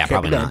it? Yeah,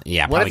 probably not.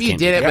 Yeah, what if you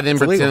did it, but then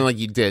pretend like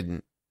you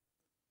didn't?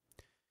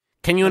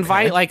 Can you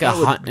invite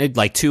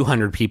like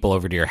 200 people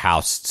over to your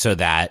house so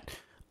that,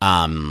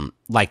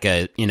 like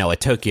a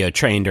Tokyo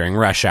train during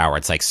rush hour?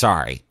 It's like,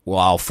 sorry, well,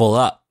 I'll full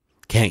up.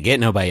 Can't get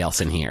nobody else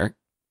in here.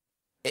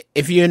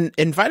 If you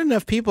invite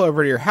enough people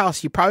over to your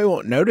house, you probably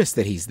won't notice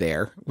that he's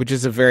there, which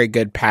is a very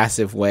good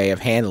passive way of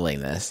handling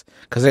this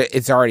because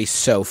it's already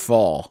so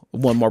full.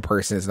 One more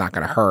person is not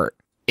going to hurt.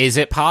 Is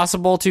it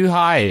possible to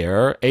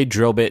hire a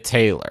Drillbit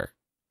tailor?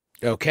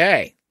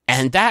 Okay.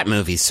 And that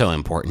movie's so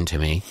important to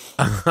me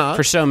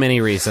for so many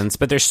reasons,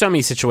 but there's so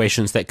many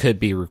situations that could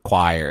be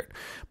required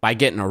by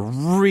getting a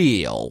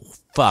real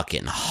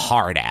fucking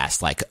hard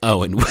ass like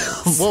Owen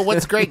Wilson. Well,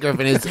 what's great,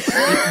 Griffin, is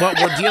what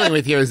we're dealing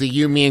with here is a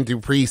you, me, and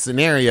Dupree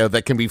scenario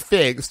that can be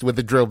fixed with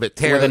a Drillbit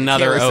tailor. With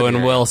another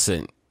Owen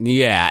Wilson.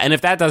 Yeah, and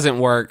if that doesn't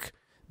work,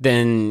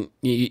 then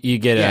you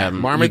get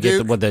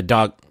Marmaduke? With the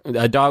dog.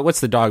 A dog.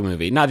 What's the dog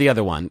movie? Not the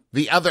other one.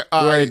 The other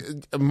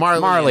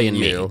Marley and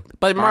Me. You.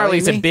 But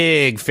Marley's a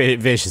big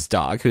vicious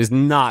dog who's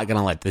not going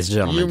to let this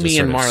gentleman You, me,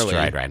 and Marley.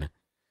 stride right now.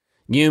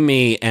 You,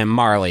 me, and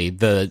Marley,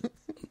 the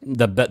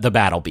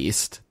battle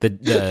beast, the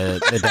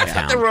death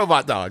hound, the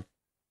robot dog.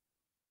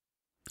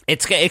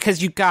 It's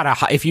because you gotta,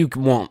 if you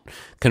won't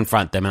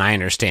confront them, and I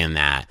understand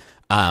that.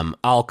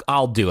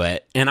 I'll do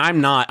it, and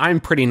I'm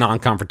pretty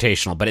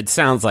non-confrontational, but it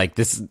sounds like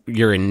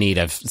you're in need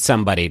of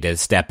somebody to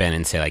step in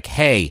and say like,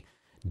 hey,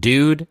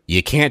 dude,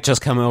 you can't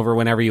just come over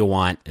whenever you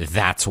want.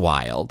 That's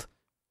wild.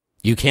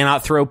 You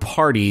cannot throw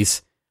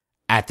parties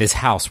at this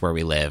house where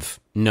we live.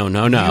 No.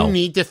 You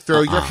need to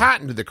throw your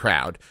hat into the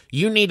crowd.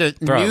 You need a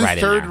new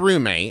third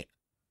roommate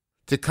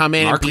to come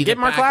in and get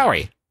Mark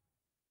Lowry.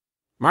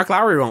 Mark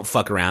Lowry won't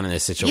fuck around in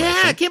this situation.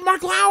 Yeah, get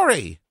Mark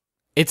Lowry.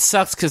 It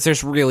sucks because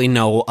there's really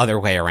no other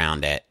way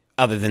around it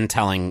other than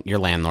telling your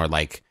landlord,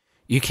 like,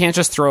 you can't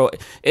just throw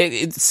it.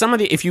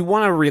 If you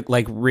want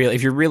to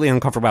if you're really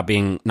uncomfortable about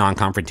being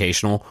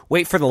non-confrontational,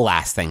 wait for the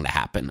last thing to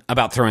happen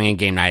about throwing a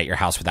game night at your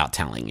house without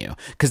telling you,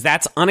 because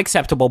that's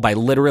unacceptable by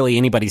literally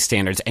anybody's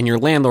standards. And your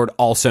landlord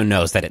also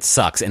knows that it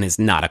sucks and is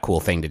not a cool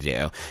thing to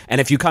do.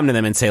 And if you come to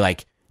them and say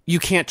like, you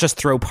can't just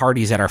throw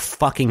parties at our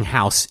fucking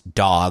house,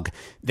 dog,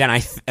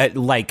 then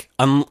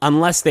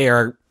unless they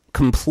are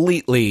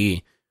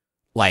completely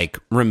like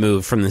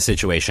removed from the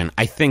situation,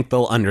 I think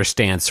they'll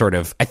understand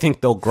I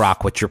think they'll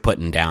grok what you're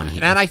putting down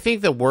here. And I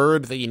think the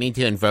word that you need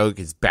to invoke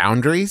is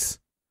boundaries.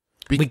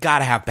 We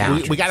gotta have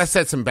boundaries. We gotta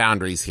set some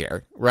boundaries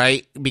here,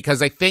 right?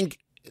 Because I think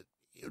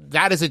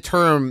that is a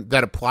term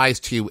that applies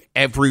to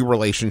every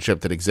relationship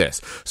that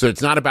exists. So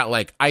it's not about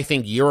like, I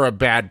think you're a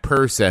bad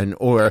person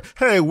or,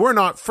 hey, we're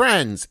not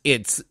friends.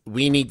 It's,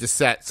 we need to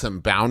set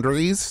some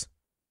boundaries.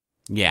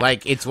 Yeah.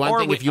 Like, it's one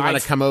thing if you want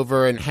to come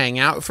over and hang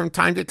out from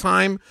time to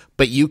time,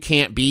 but you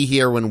can't be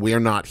here when we're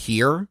not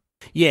here.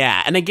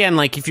 Yeah, and again,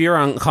 like, if you're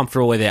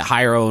uncomfortable with it,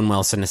 hire Owen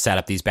Wilson to set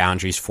up these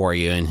boundaries for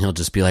you, and he'll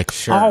just be like,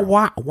 sure.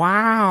 Oh,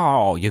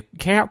 wow, you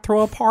can't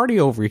throw a party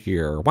over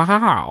here.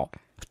 Wow.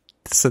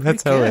 So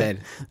that's Owen.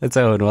 That's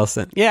Owen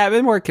Wilson. Yeah, I've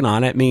been working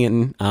on it. Me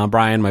and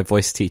Brian, my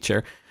voice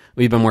teacher,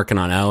 we've been working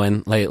on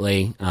Owen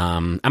lately.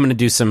 I'm going to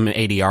do some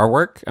ADR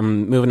work.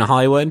 I'm moving to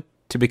Hollywood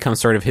to become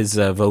sort of his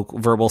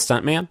verbal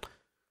stuntman.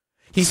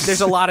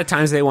 There's a lot of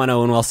times they want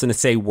Owen Wilson to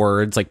say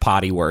words like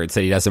potty words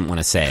that he doesn't want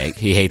to say.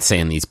 He hates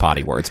saying these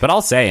potty words, but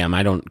I'll say them.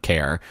 I don't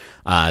care.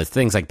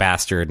 Things like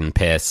bastard and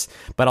piss.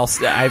 But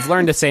I've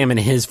learned to say them in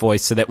his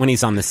voice so that when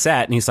he's on the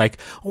set and he's like,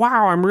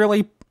 "Wow, I'm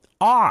really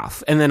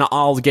off," and then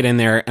I'll get in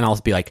there and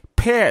I'll be like,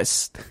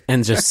 "Pissed,"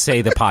 and just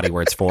say the potty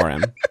words for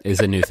him.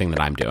 Is a new thing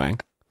that I'm doing.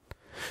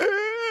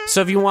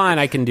 So if you want,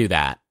 I can do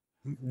that.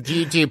 Do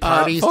you do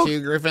parties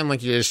too, Griffin?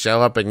 Like you just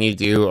show up and you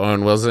do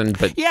Owen Wilson?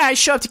 But yeah, I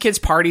show up to kids'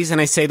 parties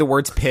and I say the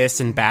words piss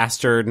and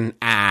bastard and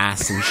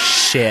ass and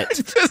shit.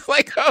 Just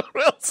like Owen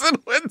Wilson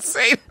would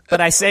say them.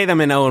 But I say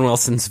them in Owen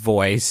Wilson's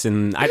voice,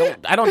 and I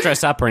don't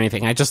dress up or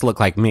anything. I just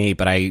look like me,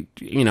 but I,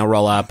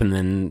 roll up, and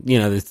then, the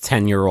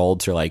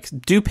 10-year-olds are like,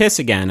 "Do piss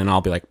again," and I'll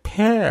be like,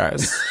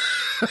 "Piss."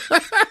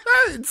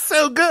 It's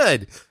so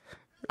good.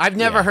 I've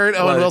never heard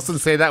Owen Wilson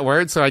say that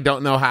word, so I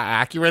don't know how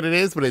accurate it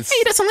is, but it's...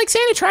 He doesn't like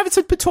saying it, Travis.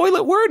 It's a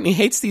toilet word, and he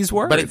hates these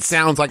words. But it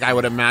sounds like I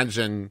would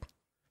imagine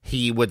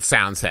he would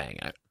sound saying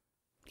it.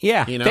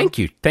 Yeah, thank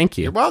you.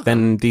 You're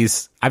welcome. Then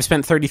I've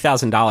spent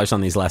 $30,000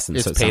 on these lessons.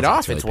 It's so it paid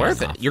off. Like it's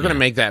worth it. You're going to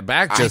make that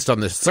back just on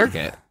this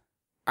circuit.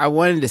 I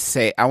wanted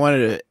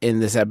to end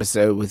this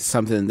episode with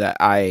something that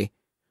I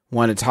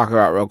want to talk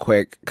about real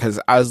quick, because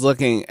I was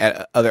looking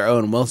at other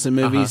Owen Wilson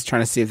movies,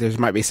 trying to see if there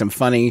might be some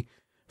funny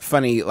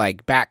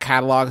like back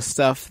catalog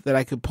stuff that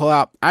I could pull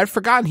out. I'd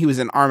forgotten he was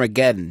in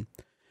Armageddon.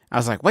 I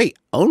was like, wait,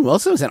 Owen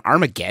Wilson was in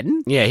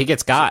Armageddon? Yeah, he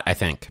gets got, I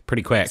think,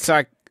 pretty quick.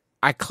 So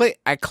I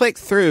clicked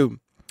through,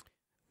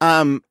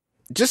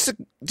 just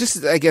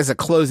I guess a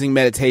closing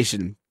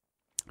meditation.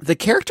 The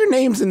character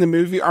names in the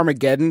movie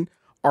Armageddon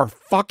are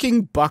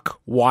fucking buck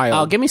wild.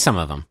 Oh, give me some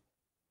of them.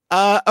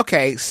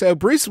 Okay, so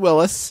Bruce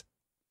Willis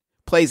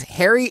plays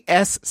Harry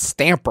S.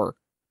 Stamper.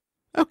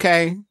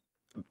 Okay.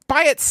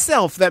 By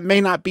itself, that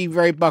may not be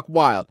very buck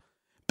wild.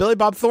 Billy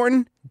Bob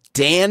Thornton,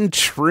 Dan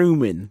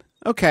Truman.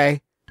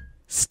 Okay.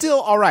 Still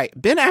all right.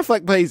 Ben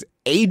Affleck plays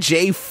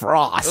A.J.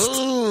 Frost.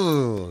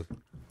 Ooh.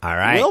 All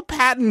right. Will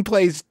Patton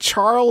plays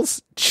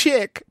Charles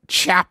Chick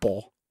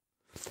Chappell.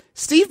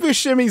 Steve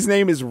Buscemi's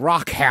name is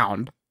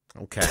Rockhound.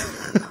 Okay.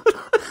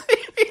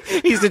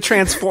 He's the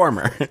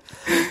Transformer.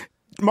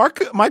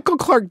 Michael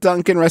Clark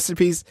Duncan, rest in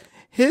peace.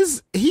 He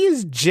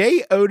is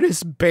J.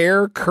 Otis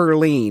Bear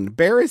Curleen.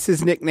 Bear is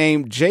his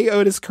nickname. J.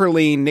 Otis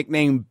Curleen,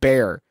 nickname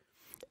Bear.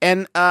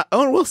 And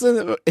Owen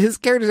Wilson, his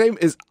character's name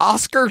is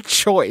Oscar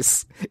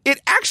Choice. It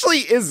actually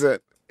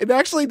isn't.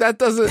 That's not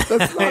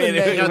a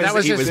name.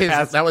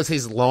 That was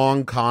his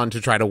long con to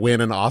try to win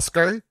an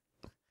Oscar.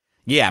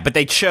 Yeah, but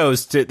they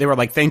were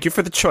like, "Thank you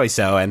for the choice,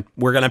 Owen.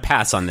 We're going to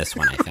pass on this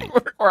one, I think."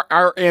 Or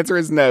our answer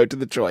is no to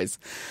the choice.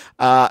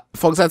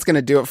 Folks, that's going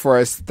to do it for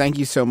us. Thank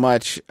you so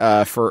much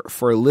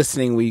for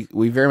listening.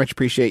 We very much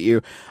appreciate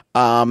you.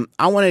 I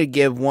wanted to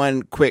give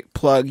one quick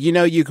plug.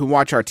 You can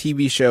watch our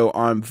TV show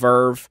on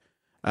Verve.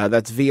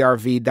 That's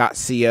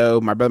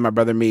vrv.co. My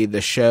Brother, Me.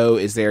 The show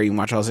is there. You can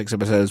watch all 6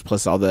 episodes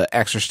plus all the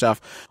extra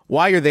stuff.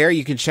 While you're there,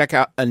 you can check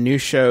out a new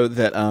show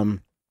that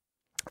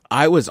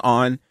I was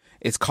on.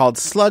 It's called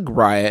Slug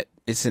Riot.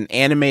 It's an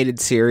animated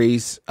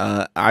series.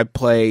 I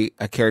play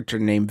a character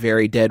named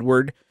Very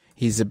Deadward.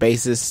 He's the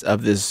bassist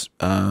of this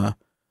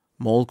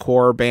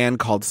moldcore band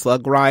called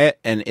Slug Riot,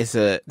 and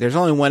there's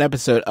only 1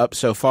 episode up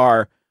so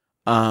far,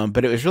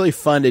 but it was really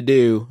fun to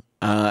do.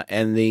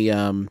 And it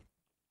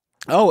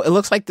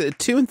looks like the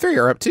 2 and 3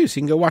 are up too, so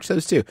you can go watch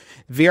those too.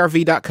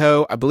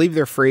 vrv.co. I believe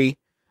they're free,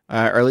 or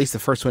at least the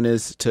first one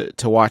is to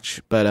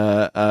watch.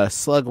 But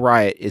Slug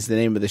Riot is the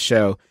name of the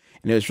show.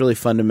 And it was really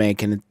fun to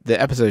make, and the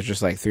episode is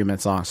just like 3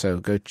 minutes long, so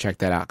go check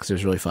that out because it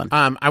was really fun.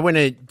 I want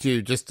to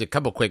do just a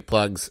couple quick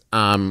plugs.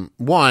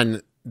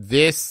 One,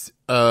 this,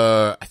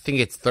 I think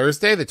it's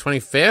Thursday, the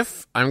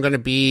 25th, I'm going to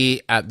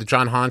be at the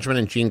John Hodgman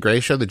and Jean Grey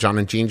show, the John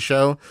and Jean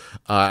show,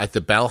 at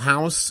the Bell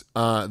House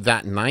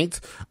that night.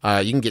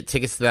 You can get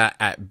tickets to that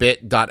at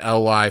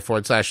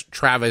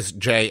bit.ly/Travis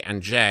J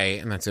and J,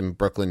 and that's in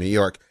Brooklyn, New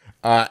York.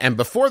 And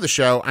before the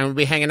show, I'm going to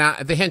be hanging out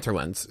at the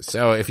Hinterlands.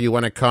 So if you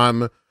want to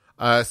come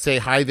say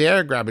hi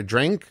there, grab a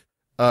drink,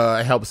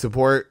 help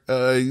support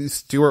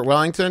Stuart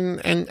Wellington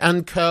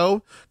and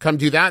co. Come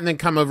do that, and then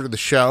come over to the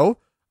show.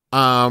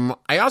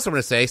 I also want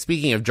to say,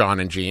 speaking of John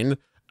and Jean,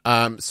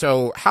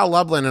 so Hal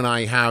Lublin and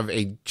I have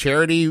a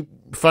charity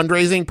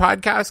fundraising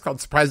podcast called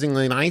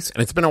Surprisingly Nice,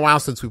 and it's been a while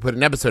since we put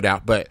an episode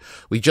out, but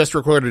we just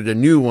recorded a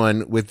new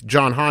one with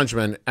John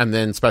Hodgman, and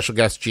then special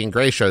guest Jean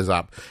Grey shows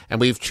up, and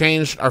we've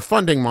changed our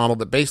funding model.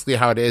 That basically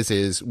how it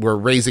is we're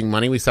raising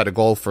money. We set a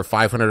goal for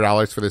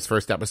 $500 for this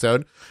first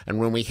episode, and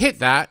when we hit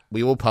that,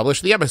 we will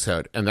publish the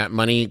episode, and that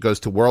money goes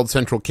to World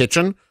Central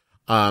Kitchen,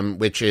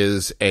 which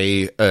is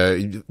a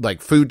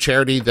like food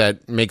charity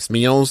that makes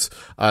meals.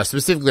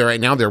 Specifically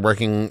right now, they're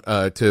working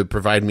to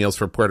provide meals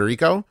for Puerto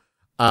Rico.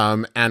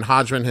 And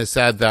Hodgman has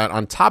said that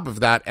on top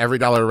of that, every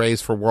dollar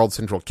raised for World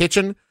Central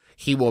Kitchen,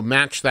 he will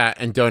match that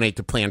and donate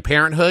to Planned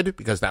Parenthood,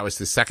 because that was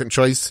his second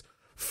choice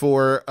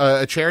for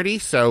a charity.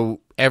 So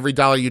every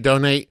dollar you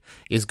donate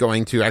is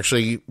going to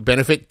actually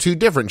benefit two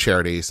different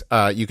charities.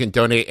 You can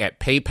donate at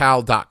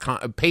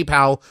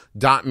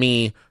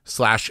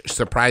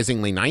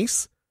paypal.me/surprisingly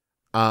nice.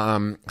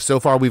 So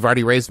far we've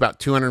already raised about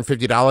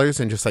 $250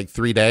 in just like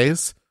 3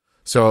 days.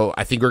 So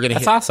I think we're going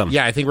to awesome.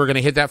 Yeah, I think we're going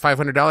to hit that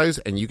 $500,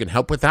 and you can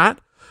help with that.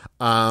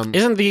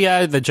 Isn't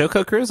the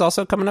Joko cruise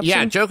also coming up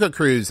Yeah, soon? Joko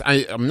cruise.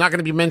 I'm not going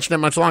to be mentioning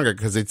it much longer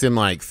because it's in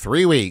like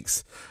 3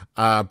 weeks.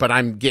 But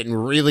I'm getting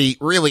really,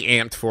 really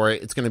amped for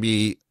it. It's going to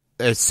be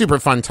a super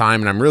fun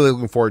time, and I'm really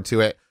looking forward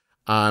to it.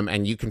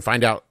 And you can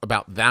find out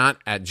about that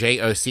at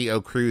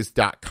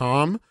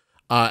jococruise.com.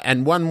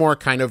 And one more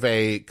kind of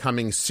a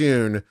coming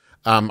soon.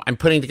 I'm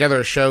putting together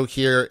a show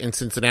here in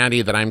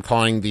Cincinnati that I'm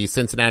calling the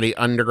Cincinnati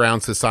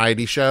Underground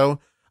Society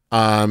Show.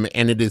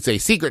 And it is a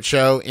secret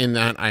show in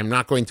that I'm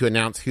not going to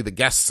announce who the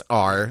guests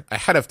are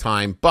ahead of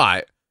time.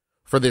 But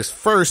for this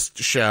first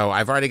show,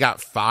 I've already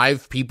got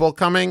 5 people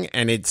coming,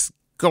 and it's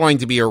going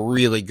to be a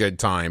really good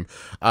time.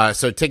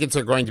 So tickets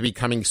are going to be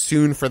coming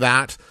soon for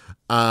that.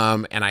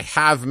 And I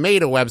have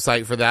made a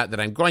website for that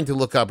I'm going to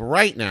look up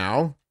right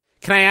now.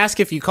 Can I ask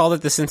if you called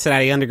it the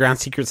Cincinnati Underground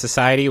Secret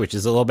Society, which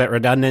is a little bit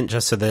redundant,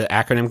 just so the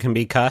acronym can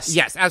be cussed?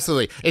 Yes,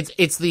 absolutely.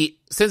 It's the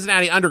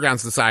Cincinnati Underground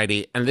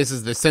Society, and this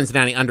is the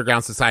Cincinnati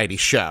Underground Society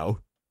show.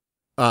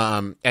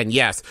 And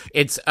yes,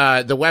 it's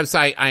the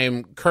website I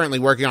am currently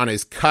working on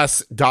is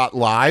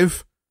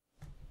cuss.live.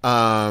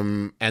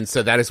 And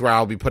so that is where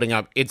I'll be putting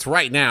up. It's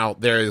right now.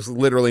 There is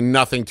literally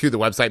nothing to the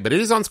website, but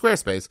it is on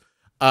Squarespace.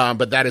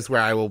 But that is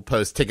where I will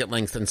post ticket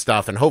links and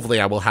stuff, and hopefully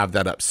I will have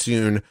that up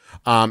soon.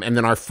 And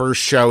then our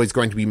first show is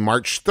going to be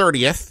March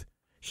 30th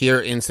here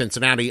in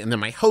Cincinnati, and then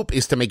my hope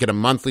is to make it a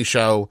monthly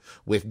show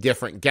with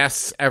different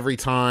guests every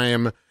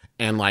time,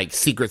 and like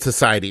secret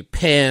society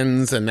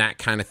pins and that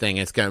kind of thing.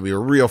 It's going to be a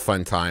real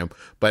fun time,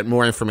 but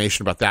more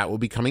information about that will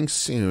be coming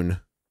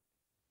soon.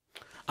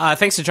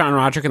 Thanks to John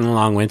Roderick and the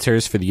Long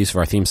Winters for the use of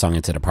our theme song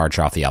Into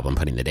Departure off the album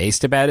Putting the Days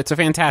to Bed. It's a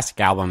fantastic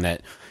album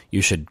that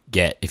you should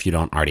get if you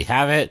don't already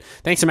have it.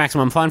 Thanks to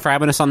Maximum Fun for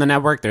having us on the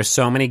network. There's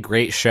so many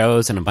great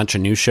shows and a bunch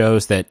of new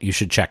shows that you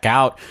should check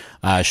out.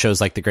 Shows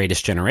like The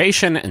Greatest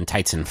Generation and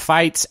Tights and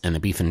Fights and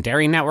the Beef and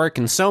Dairy Network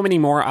and so many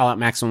more, all at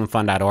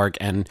MaximumFun.org.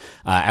 And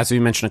as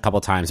we mentioned a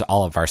couple times,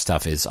 all of our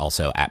stuff is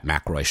also at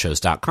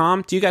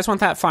MacRoyShows.com. Do you guys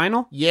want that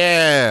final?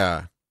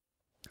 Yeah.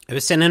 It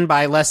was sent in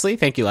by Leslie.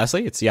 Thank you,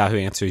 Leslie. It's Yahoo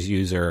Answers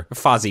user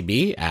Fozzie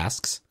B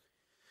asks,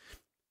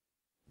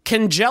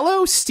 can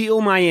Jell-O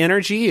steal my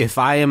energy if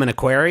I am an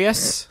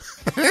Aquarius?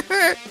 My name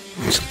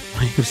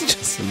is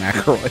Justin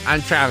McElroy.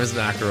 I'm Travis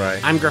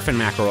McElroy. I'm Griffin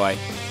McElroy.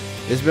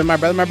 This has been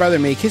My Brother,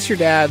 Me. Kiss your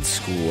dad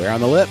square on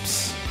the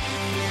lips.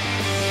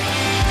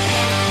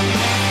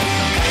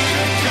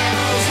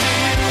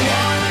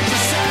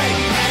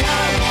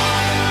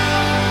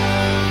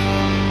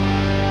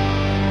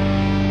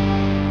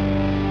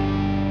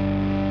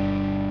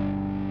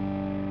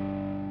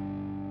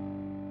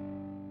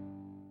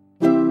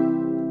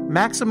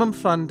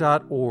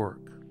 MaximumFun.org.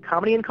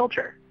 Comedy and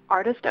culture.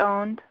 Artist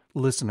owned.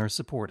 Listener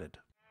supported.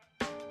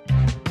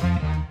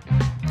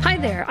 Hi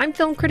there, I'm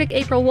film critic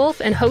April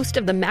Wolf and host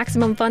of the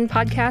Maximum Fun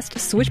podcast,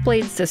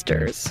 Switchblade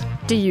Sisters.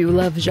 Do you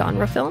love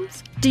genre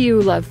films? Do you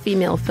love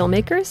female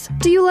filmmakers?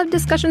 Do you love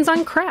discussions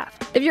on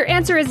craft? If your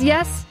answer is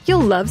yes,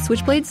 you'll love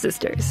Switchblade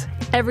Sisters.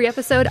 Every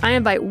episode, I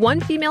invite one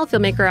female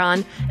filmmaker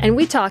on, and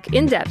we talk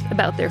in depth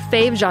about their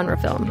fave genre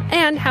film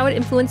and how it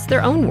influenced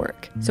their own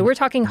work. So we're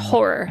talking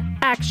horror,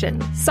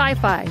 action,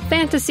 sci-fi,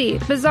 fantasy,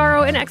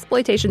 bizarro, and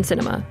exploitation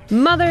cinema.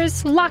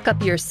 Mothers, lock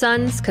up your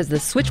sons, because the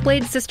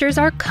Switchblade Sisters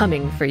are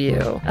coming for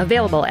you.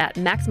 Available at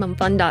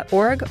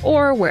MaximumFun.org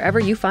or wherever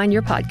you find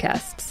your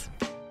podcasts.